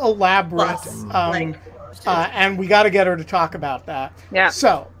 so elaborate. Plus, like, And we got to get her to talk about that. Yeah.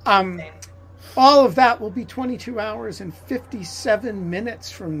 So, all of that will be 22 hours and 57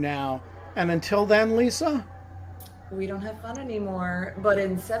 minutes from now. And until then, Lisa, we don't have fun anymore. But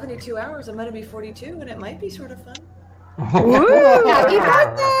in 72 hours, I'm gonna be 42, and it might be sort of fun. Happy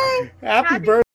birthday! happy birthday.